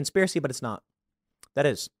a conspiracy, but it's not. That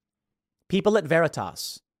is, people at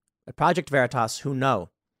Veritas, at Project Veritas, who know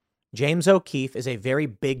James O'Keefe is a very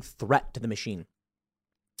big threat to the machine.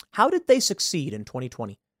 How did they succeed in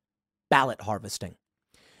 2020? Ballot harvesting.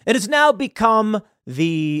 It has now become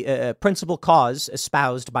the principal cause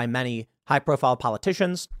espoused by many high-profile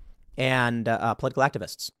politicians and political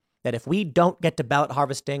activists, that if we don't get to ballot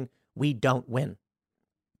harvesting, we don't win.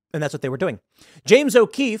 And that's what they were doing. James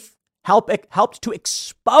O'Keefe helped to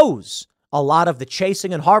expose a lot of the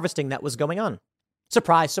chasing and harvesting that was going on.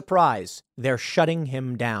 Surprise, surprise. They're shutting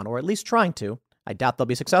him down, or at least trying to. I doubt they'll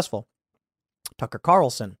be successful. Tucker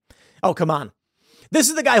Carlson. Oh, come on. This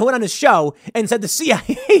is the guy who went on his show and said the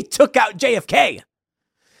CIA took out JFK.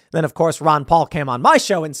 Then, of course, Ron Paul came on my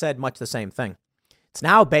show and said much the same thing. It's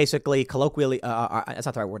now basically colloquially, that's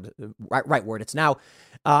not the right word. It's now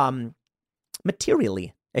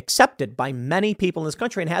materially accepted by many people in this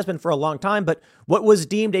country and has been for a long time. But what was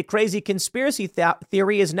deemed a crazy conspiracy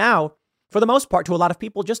theory is now, for the most part, to a lot of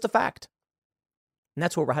people, just a fact. And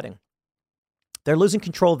that's where we're heading. They're losing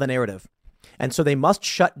control of the narrative. And so they must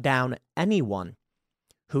shut down anyone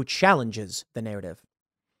who challenges the narrative.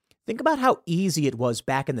 Think about how easy it was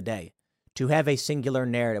back in the day to have a singular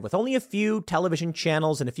narrative. With only a few television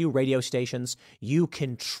channels and a few radio stations, you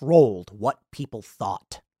controlled what people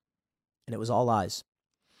thought. And it was all lies.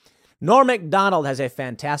 Norm Macdonald has a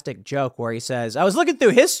fantastic joke where he says, I was looking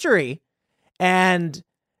through history and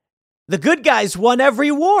the good guys won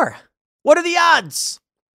every war. What are the odds?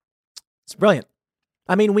 It's brilliant.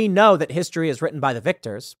 I mean, we know that history is written by the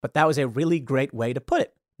victors, but that was a really great way to put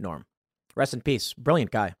it, Norm. Rest in peace.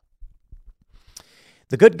 Brilliant guy.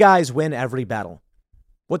 The good guys win every battle.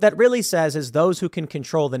 What that really says is those who can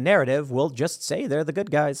control the narrative will just say they're the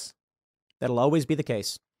good guys. That'll always be the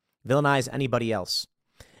case. Villainize anybody else.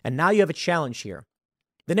 And now you have a challenge here.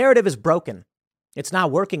 The narrative is broken. It's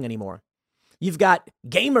not working anymore. You've got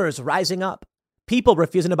gamers rising up. People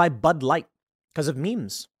refusing to buy Bud Light because of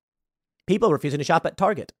memes. People refusing to shop at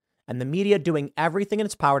Target. And the media doing everything in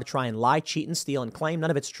its power to try and lie, cheat, and steal and claim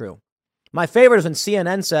none of it's true. My favorite is when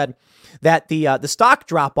CNN said that the stock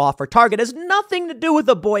drop-off for Target has nothing to do with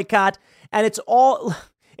the boycott, and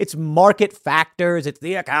it's market factors, it's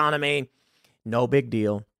the economy. No big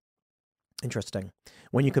deal. Interesting.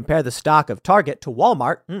 When you compare the stock of Target to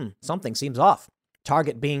Walmart, something seems off.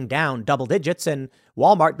 Target being down double digits and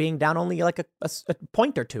Walmart being down only like a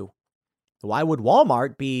point or two. Why would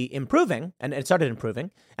Walmart be improving, and it started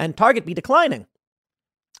improving, and Target be declining?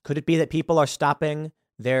 Could it be that people are stopping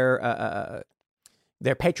their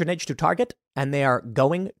patronage to Target and they are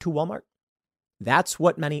going to Walmart? That's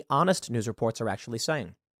what many honest news reports are actually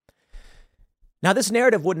saying. Now, this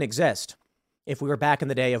narrative wouldn't exist if we were back in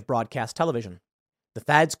the day of broadcast television. The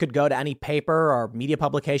feds could go to any paper or media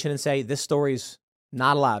publication and say, this story's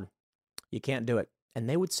not allowed. You can't do it. And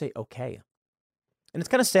they would say, okay. And it's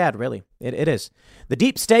kind of sad, really. It is. The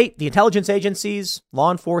deep state, the intelligence agencies,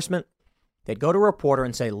 law enforcement, they'd go to a reporter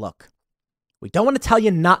and say, look, we don't want to tell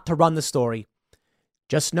you not to run the story.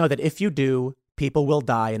 Just know that if you do, people will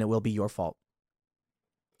die and it will be your fault.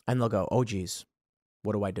 And they'll go, oh, geez,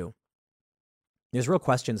 what do I do? There's real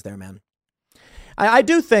questions there, man. I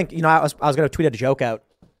do think, I was going to tweet a joke out.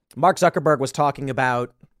 Mark Zuckerberg was talking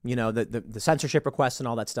about, the censorship requests and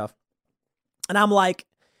all that stuff. And I'm like,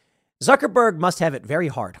 Zuckerberg must have it very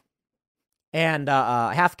hard. And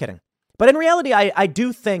half kidding. But in reality, I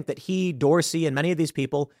do think that he, Dorsey, and many of these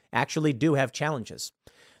people actually do have challenges.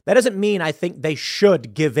 That doesn't mean I think they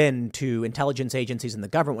should give in to intelligence agencies and the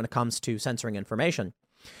government when it comes to censoring information.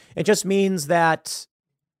 It just means that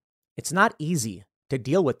it's not easy to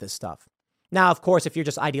deal with this stuff. Now, of course, if you're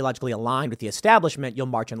just ideologically aligned with the establishment, you'll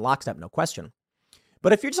march in lockstep, no question.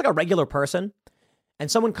 But if you're just like a regular person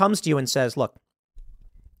and someone comes to you and says, look,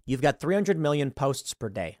 you've got 300 million posts per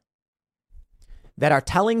day that are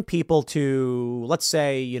telling people to, let's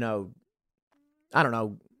say,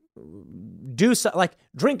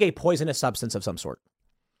 drink a poisonous substance of some sort.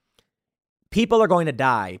 People are going to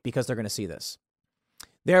die because they're going to see this.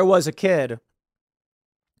 There was a kid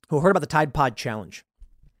who heard about the Tide Pod challenge,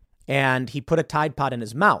 and he put a Tide Pod in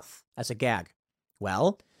his mouth as a gag.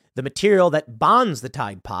 Well, the material that bonds the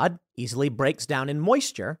Tide Pod easily breaks down in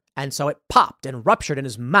moisture, and so it popped and ruptured in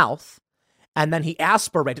his mouth, and then he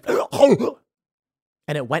aspirated,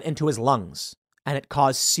 and it went into his lungs, and it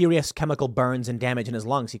caused serious chemical burns and damage in his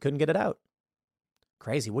lungs. He couldn't get it out.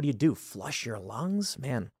 Crazy. What do? Flush your lungs?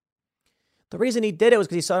 Man. The reason he did it was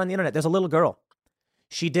because he saw it on the internet. There's a little girl.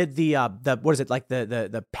 She did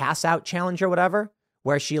the pass out challenge or whatever,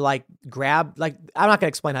 where she grabbed, I'm not going to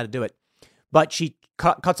explain how to do it, but she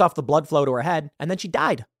cuts off the blood flow to her head and then she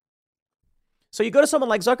died. So you go to someone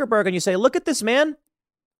like Zuckerberg and you say, look at this, man.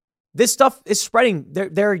 This stuff is spreading.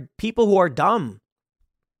 There are people who are dumb.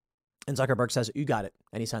 And Zuckerberg says, you got it.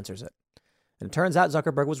 And he censors it. And it turns out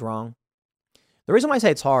Zuckerberg was wrong. The reason why I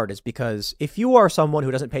say it's hard is because if you are someone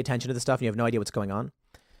who doesn't pay attention to this stuff and you have no idea what's going on,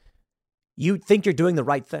 you think you're doing the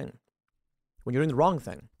right thing when you're doing the wrong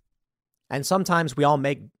thing. And sometimes we all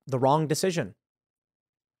make the wrong decision.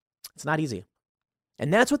 It's not easy.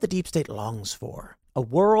 And that's what the deep state longs for. A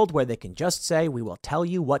world where they can just say, we will tell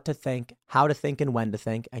you what to think, how to think, and when to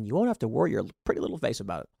think, and you won't have to worry your pretty little face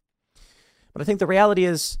about it. But I think the reality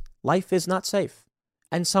is life is not safe.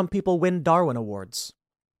 And some people win Darwin Awards.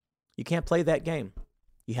 You can't play that game.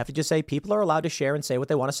 You have to just say people are allowed to share and say what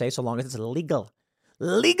they want to say so long as it's legal.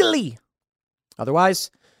 legally.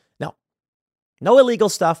 Otherwise, no illegal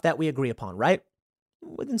stuff that we agree upon, right?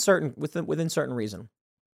 Within certain reason.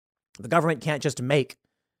 The government can't just make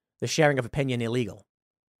the sharing of opinion illegal.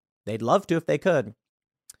 They'd love to if they could.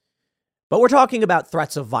 But we're talking about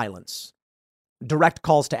threats of violence, direct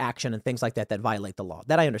calls to action and things like that violate the law.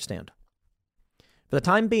 That I understand. For the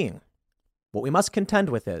time being, what we must contend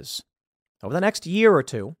with is, over the next year or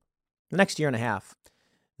two, the next year and a half,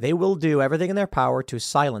 they will do everything in their power to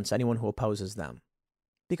silence anyone who opposes them.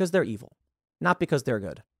 Because they're evil, not because they're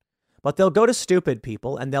good. But they'll go to stupid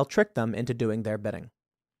people and they'll trick them into doing their bidding.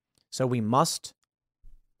 So we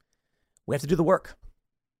have to do the work.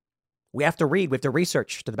 We have to read, we have to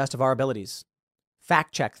research to the best of our abilities,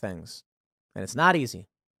 fact check things. And it's not easy.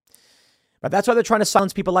 But that's why they're trying to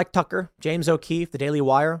silence people like Tucker, James O'Keefe, the Daily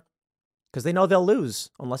Wire, because they know they'll lose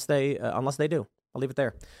unless they do. I'll leave it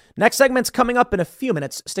there. Next segment's coming up in a few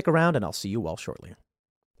minutes. Stick around and I'll see you all shortly.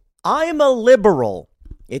 I'm a liberal.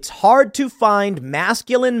 It's hard to find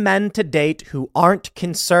masculine men to date who aren't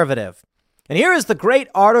conservative. And here is the great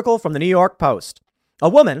article from the New York Post. A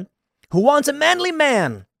woman who wants a manly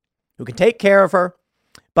man who can take care of her,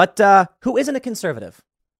 but who isn't a conservative.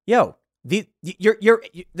 I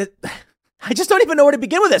just don't even know where to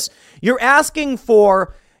begin with this. You're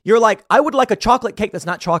like, I would like a chocolate cake that's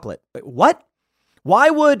not chocolate. What? Why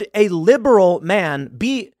would a liberal man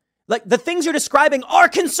be like, the things you're describing are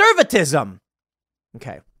conservatism?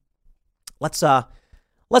 Okay, let's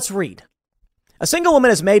read. A single woman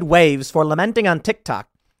has made waves for lamenting on TikTok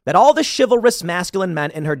that all the chivalrous masculine men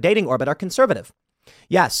in her dating orbit are conservative.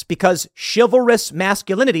 Yes, because chivalrous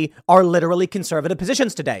masculinity are literally conservative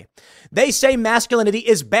positions today. They say masculinity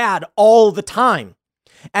is bad all the time.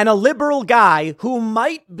 And a liberal guy who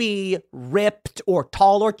might be ripped or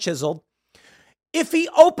tall or chiseled, if he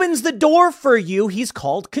opens the door for you, he's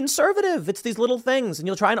called conservative. It's these little things. And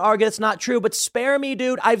you'll try and argue it's not true, but spare me,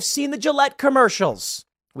 dude. I've seen the Gillette commercials.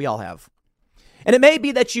 We all have. And it may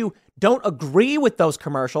be that you don't agree with those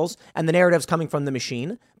commercials and the narratives coming from the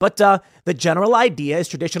machine, but the general idea is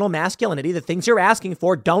traditional masculinity. The things you're asking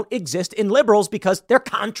for don't exist in liberals because they're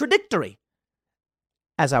contradictory.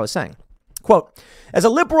 As I was saying, quote, as a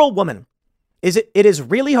liberal woman, it is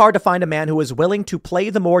really hard to find a man who is willing to play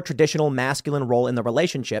the more traditional masculine role in the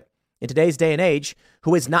relationship in today's day and age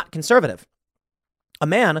who is not conservative. A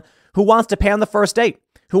man who wants to pay on the first date,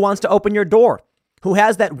 who wants to open your door, who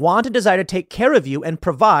has that want and desire to take care of you and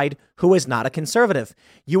provide, who is not a conservative.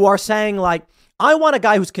 You are saying like, I want a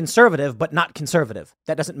guy who's conservative, but not conservative.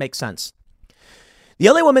 That doesn't make sense. The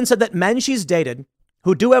LA woman said that men she's dated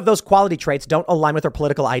who do have those quality traits don't align with her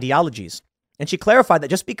political ideologies. And she clarified that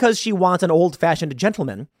just because she wants an old-fashioned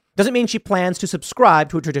gentleman doesn't mean she plans to subscribe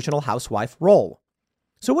to a traditional housewife role.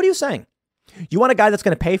 So what are you saying? You want a guy that's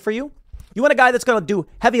going to pay for you? You want a guy that's going to do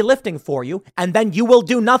heavy lifting for you, and then you will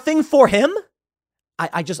do nothing for him?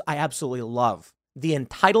 I absolutely love the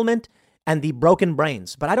entitlement and the broken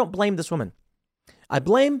brains, but I don't blame this woman. I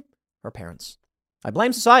blame her parents. I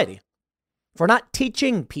blame society for not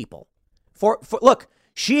teaching people. Look,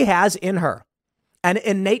 she has in her an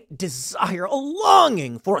innate desire, a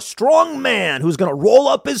longing for a strong man who's going to roll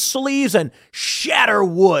up his sleeves and shatter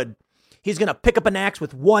wood. He's going to pick up an axe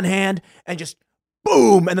with one hand and just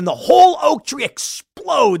boom, and then the whole oak tree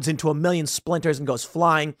explodes into a million splinters and goes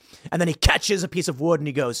flying. And then he catches a piece of wood and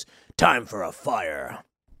he goes, time for a fire.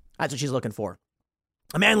 That's what she's looking for.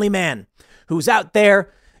 A manly man who's out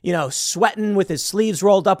there, sweating with his sleeves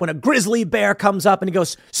rolled up when a grizzly bear comes up and he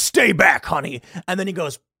goes, stay back, honey. And then he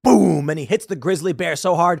goes, boom, and he hits the grizzly bear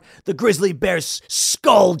so hard, the grizzly bear's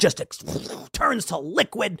skull just turns to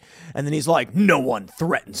liquid. And then he's like, no one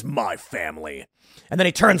threatens my family. And then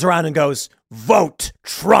he turns around and goes, vote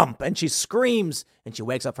Trump. And she screams and she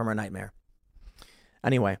wakes up from her nightmare.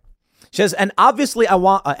 Anyway, she says, and obviously I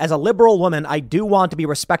want, as a liberal woman, I do want to be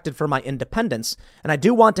respected for my independence. And I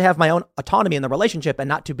do want to have my own autonomy in the relationship and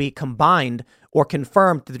not to be combined or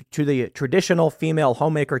confirmed to the traditional female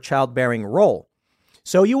homemaker childbearing role.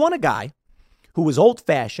 So you want a guy who is old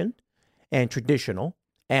fashioned and traditional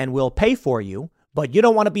and will pay for you, but you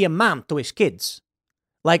don't want to be a mom to his kids.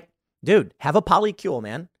 Like, dude, have a polycule,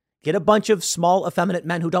 man. Get a bunch of small, effeminate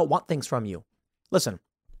men who don't want things from you. Listen,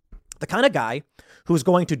 the kind of guy who's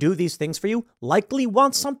going to do these things for you likely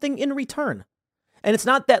wants something in return. And it's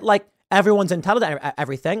not that like everyone's entitled to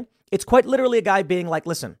everything. It's quite literally a guy being like,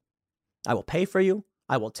 listen, I will pay for you.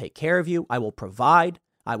 I will take care of you. I will provide.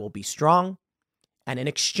 I will be strong. And in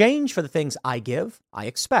exchange for the things I give, I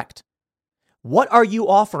expect. What are you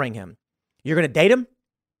offering him? You're going to date him?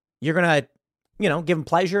 You're going to, give him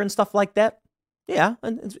pleasure and stuff like that? Yeah,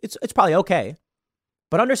 and it's probably okay.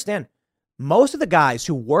 But understand, Most of the guys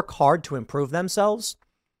who work hard to improve themselves,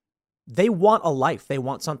 they want a life. They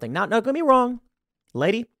want something. Now, don't get me wrong,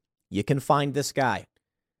 lady, you can find this guy.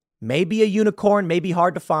 Maybe a unicorn, maybe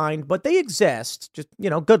hard to find, but they exist. Just,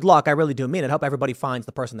 good luck. I really do mean it. I hope everybody finds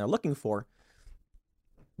the person they're looking for.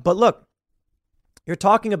 But look, you're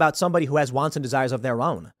talking about somebody who has wants and desires of their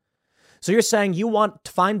own. So you're saying you want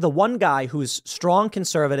to find the one guy who's strong,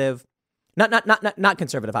 conservative, not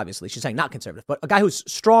conservative, obviously. She's saying not conservative, but a guy who's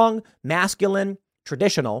strong, masculine,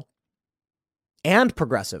 traditional, and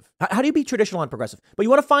progressive. How do you be traditional and progressive? But you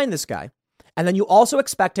want to find this guy, and then you also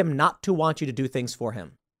expect him not to want you to do things for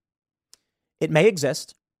him. It may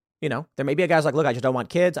exist. There may be a guy's like, look, I just don't want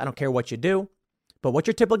kids. I don't care what you do. But what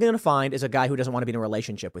you're typically going to find is a guy who doesn't want to be in a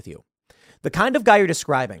relationship with you. The kind of guy you're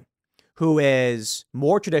describing, who is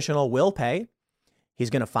more traditional, will pay. He's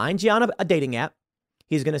going to find you on a dating app.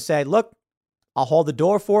 He's going to say, look, I'll hold the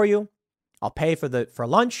door for you. I'll pay for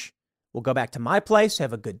lunch. We'll go back to my place,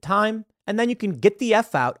 have a good time. And then you can get the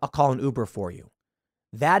F out. I'll call an Uber for you.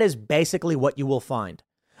 That is basically what you will find.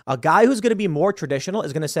 A guy who's going to be more traditional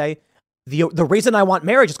is going to say, the reason I want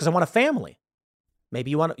marriage is because I want a family.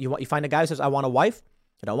 Maybe you find a guy who says, I want a wife.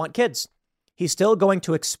 I don't want kids. He's still going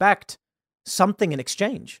to expect something in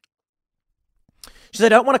exchange. She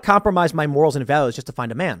said, I don't want to compromise my morals and values just to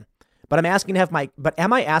find a man. But am I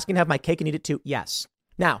asking to have my cake and eat it too? Yes.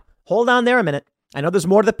 Now, hold on there a minute. I know there's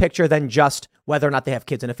more to the picture than just whether or not they have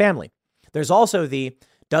kids and a family. There's also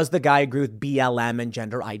does the guy agree with BLM and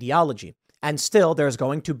gender ideology? And still, there's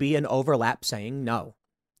going to be an overlap saying no.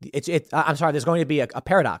 I'm sorry, there's going to be a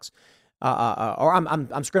paradox. Or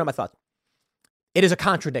I'm screwing up my thoughts. It is a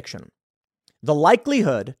contradiction. The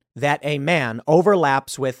likelihood that a man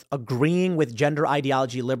overlaps with agreeing with gender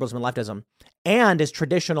ideology, liberalism, and leftism, and is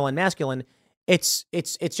traditional and masculine, it's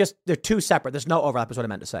just, they're two separate. There's no overlap is what I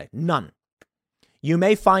meant to say. None. You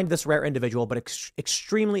may find this rare individual, but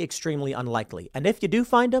extremely, extremely unlikely. And if you do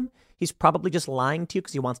find him, he's probably just lying to you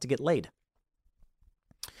because he wants to get laid.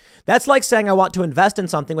 That's like saying I want to invest in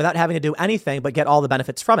something without having to do anything but get all the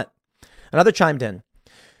benefits from it. Another chimed in.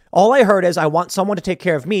 All I heard is I want someone to take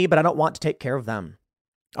care of me, but I don't want to take care of them.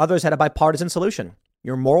 Others had a bipartisan solution.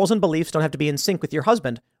 Your morals and beliefs don't have to be in sync with your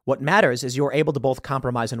husband. What matters is you're able to both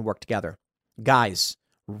compromise and work together. Guys,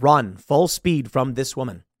 run full speed from this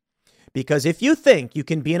woman. Because if you think you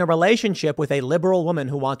can be in a relationship with a liberal woman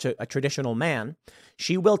who wants a traditional man,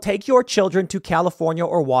 she will take your children to California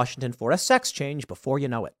or Washington for a sex change before you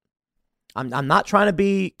know it. I'm not trying to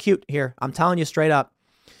be cute here. I'm telling you straight up.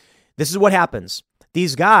 This is what happens.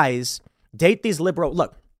 These guys date these liberal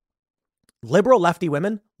lefty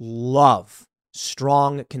women love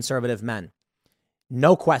strong conservative men.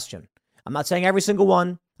 No question. I'm not saying every single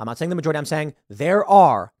one. I'm not saying the majority. I'm saying there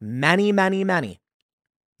are many, many, many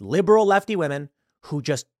liberal lefty women who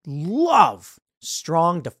just love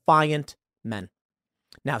strong, defiant men.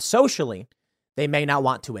 Now, socially, they may not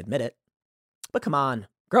want to admit it, but come on.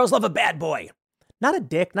 Girls love a bad boy. Not a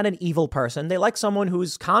dick, not an evil person. They like someone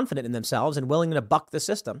who's confident in themselves and willing to buck the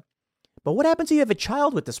system. But what happens if you have a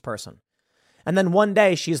child with this person? And then one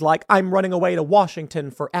day she's like, I'm running away to Washington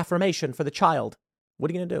for affirmation for the child. What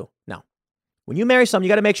are you going to do? No. When you marry someone, you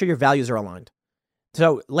got to make sure your values are aligned.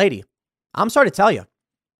 So, lady, I'm sorry to tell you,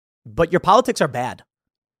 but your politics are bad.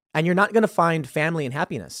 And you're not going to find family and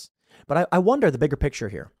happiness. But I wonder the bigger picture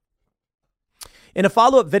here. In a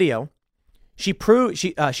follow-up video, she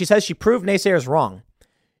says she proved naysayers wrong.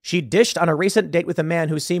 She dished on a recent date with a man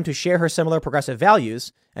who seemed to share her similar progressive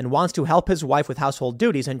values and wants to help his wife with household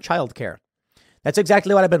duties and childcare. That's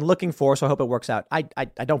exactly what I've been looking for, so I hope it works out. I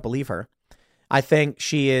don't believe her. I think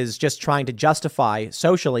she is just trying to justify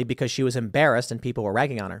socially because she was embarrassed and people were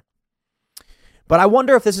ragging on her. But I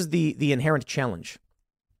wonder if this is the inherent challenge.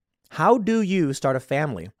 How do you start a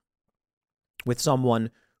family with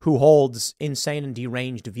someone who holds insane and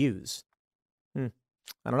deranged views?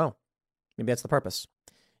 I don't know. Maybe that's the purpose.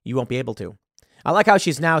 You won't be able to. I like how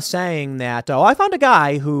she's now saying that, oh, I found a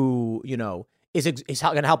guy who, is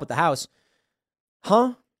going to help with the house.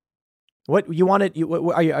 Huh? What you wanted?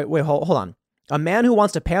 Wait, hold on. A man who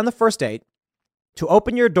wants to pay on the first date, to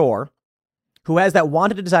open your door, who has that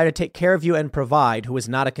wanted desire to take care of you and provide, who is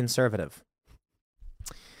not a conservative.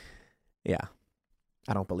 Yeah,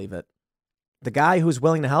 I don't believe it. The guy who's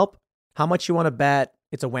willing to help, how much you want to bet?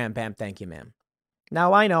 It's a wham, bam, thank you, ma'am.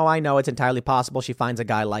 Now, I know it's entirely possible she finds a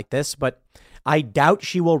guy like this, but I doubt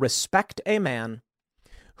she will respect a man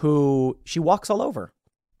who she walks all over.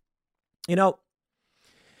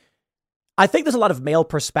 I think there's a lot of male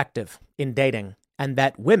perspective in dating, and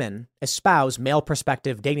that women espouse male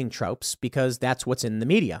perspective dating tropes because that's what's in the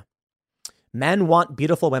media. Men want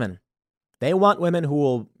beautiful women. They want women who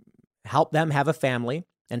will help them have a family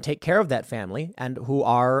and take care of that family, and who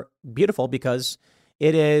are beautiful because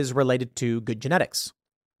it is related to good genetics.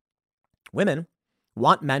 Women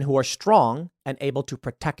want men who are strong and able to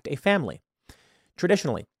protect a family.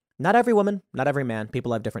 Traditionally, not every woman, not every man,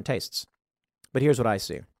 people have different tastes. But here's what I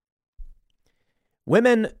see.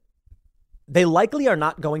 Women, they likely are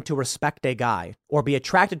not going to respect a guy or be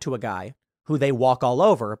attracted to a guy who they walk all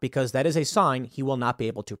over, because that is a sign he will not be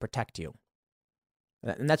able to protect you.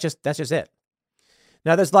 And that's just it.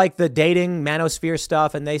 Now, there's like the dating manosphere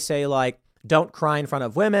stuff, and they say like, don't cry in front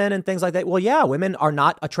of women and things like that. Well, yeah, women are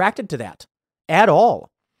not attracted to that at all.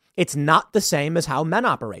 It's not the same as how men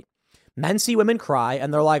operate. Men see women cry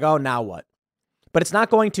and they're like, oh, now what? But it's not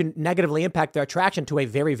going to negatively impact their attraction to a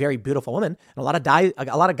very, very beautiful woman. And a lot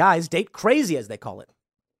of guys date crazy, as they call it.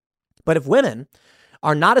 But if women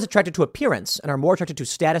are not as attracted to appearance and are more attracted to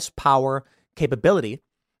status, power, capability,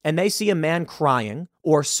 and they see a man crying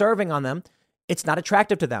or serving on them, it's not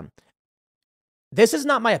attractive to them. This is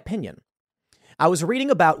not my opinion. I was reading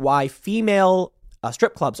about why female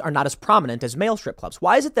strip clubs are not as prominent as male strip clubs.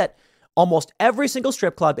 Why is it that almost every single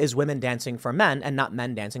strip club is women dancing for men and not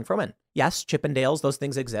men dancing for women? Yes, Chippendales, those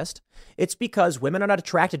things exist. It's because women are not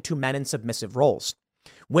attracted to men in submissive roles.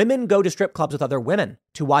 Women go to strip clubs with other women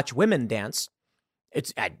to watch women dance.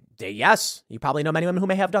 Yes, you probably know many women who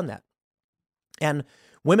may have done that. And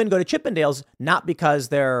women go to Chippendales not because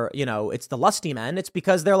they're, it's the lusty men. It's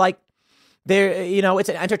because it's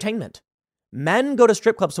an entertainment. Men go to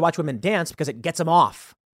strip clubs to watch women dance because it gets them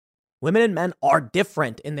off. Women and men are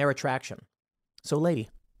different in their attraction. So, lady,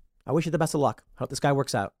 I wish you the best of luck. Hope this guy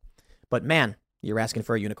works out. But man, you're asking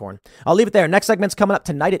for a unicorn. I'll leave it there. Next segment's coming up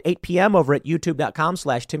tonight at 8 p.m. over at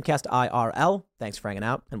youtube.com/TimcastIRL. Thanks for hanging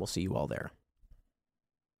out, and we'll see you all there.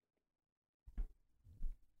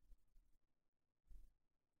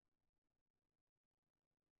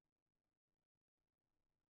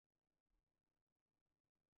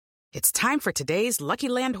 It's time for today's Lucky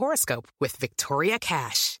Land horoscope with Victoria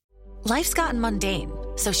Cash. Life's gotten mundane,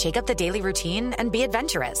 so shake up the daily routine and be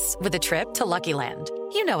adventurous with a trip to Lucky Land.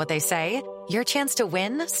 You know what they say, your chance to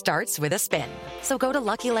win starts with a spin. So go to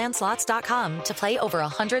LuckyLandSlots.com to play over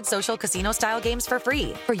 100 social casino-style games for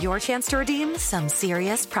free for your chance to redeem some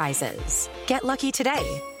serious prizes. Get lucky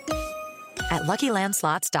today at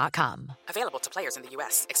LuckyLandSlots.com. Available to players in the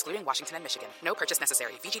U.S., excluding Washington and Michigan. No purchase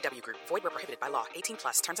necessary. VGW Group. Void where prohibited by law.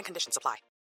 18+. Terms and conditions apply.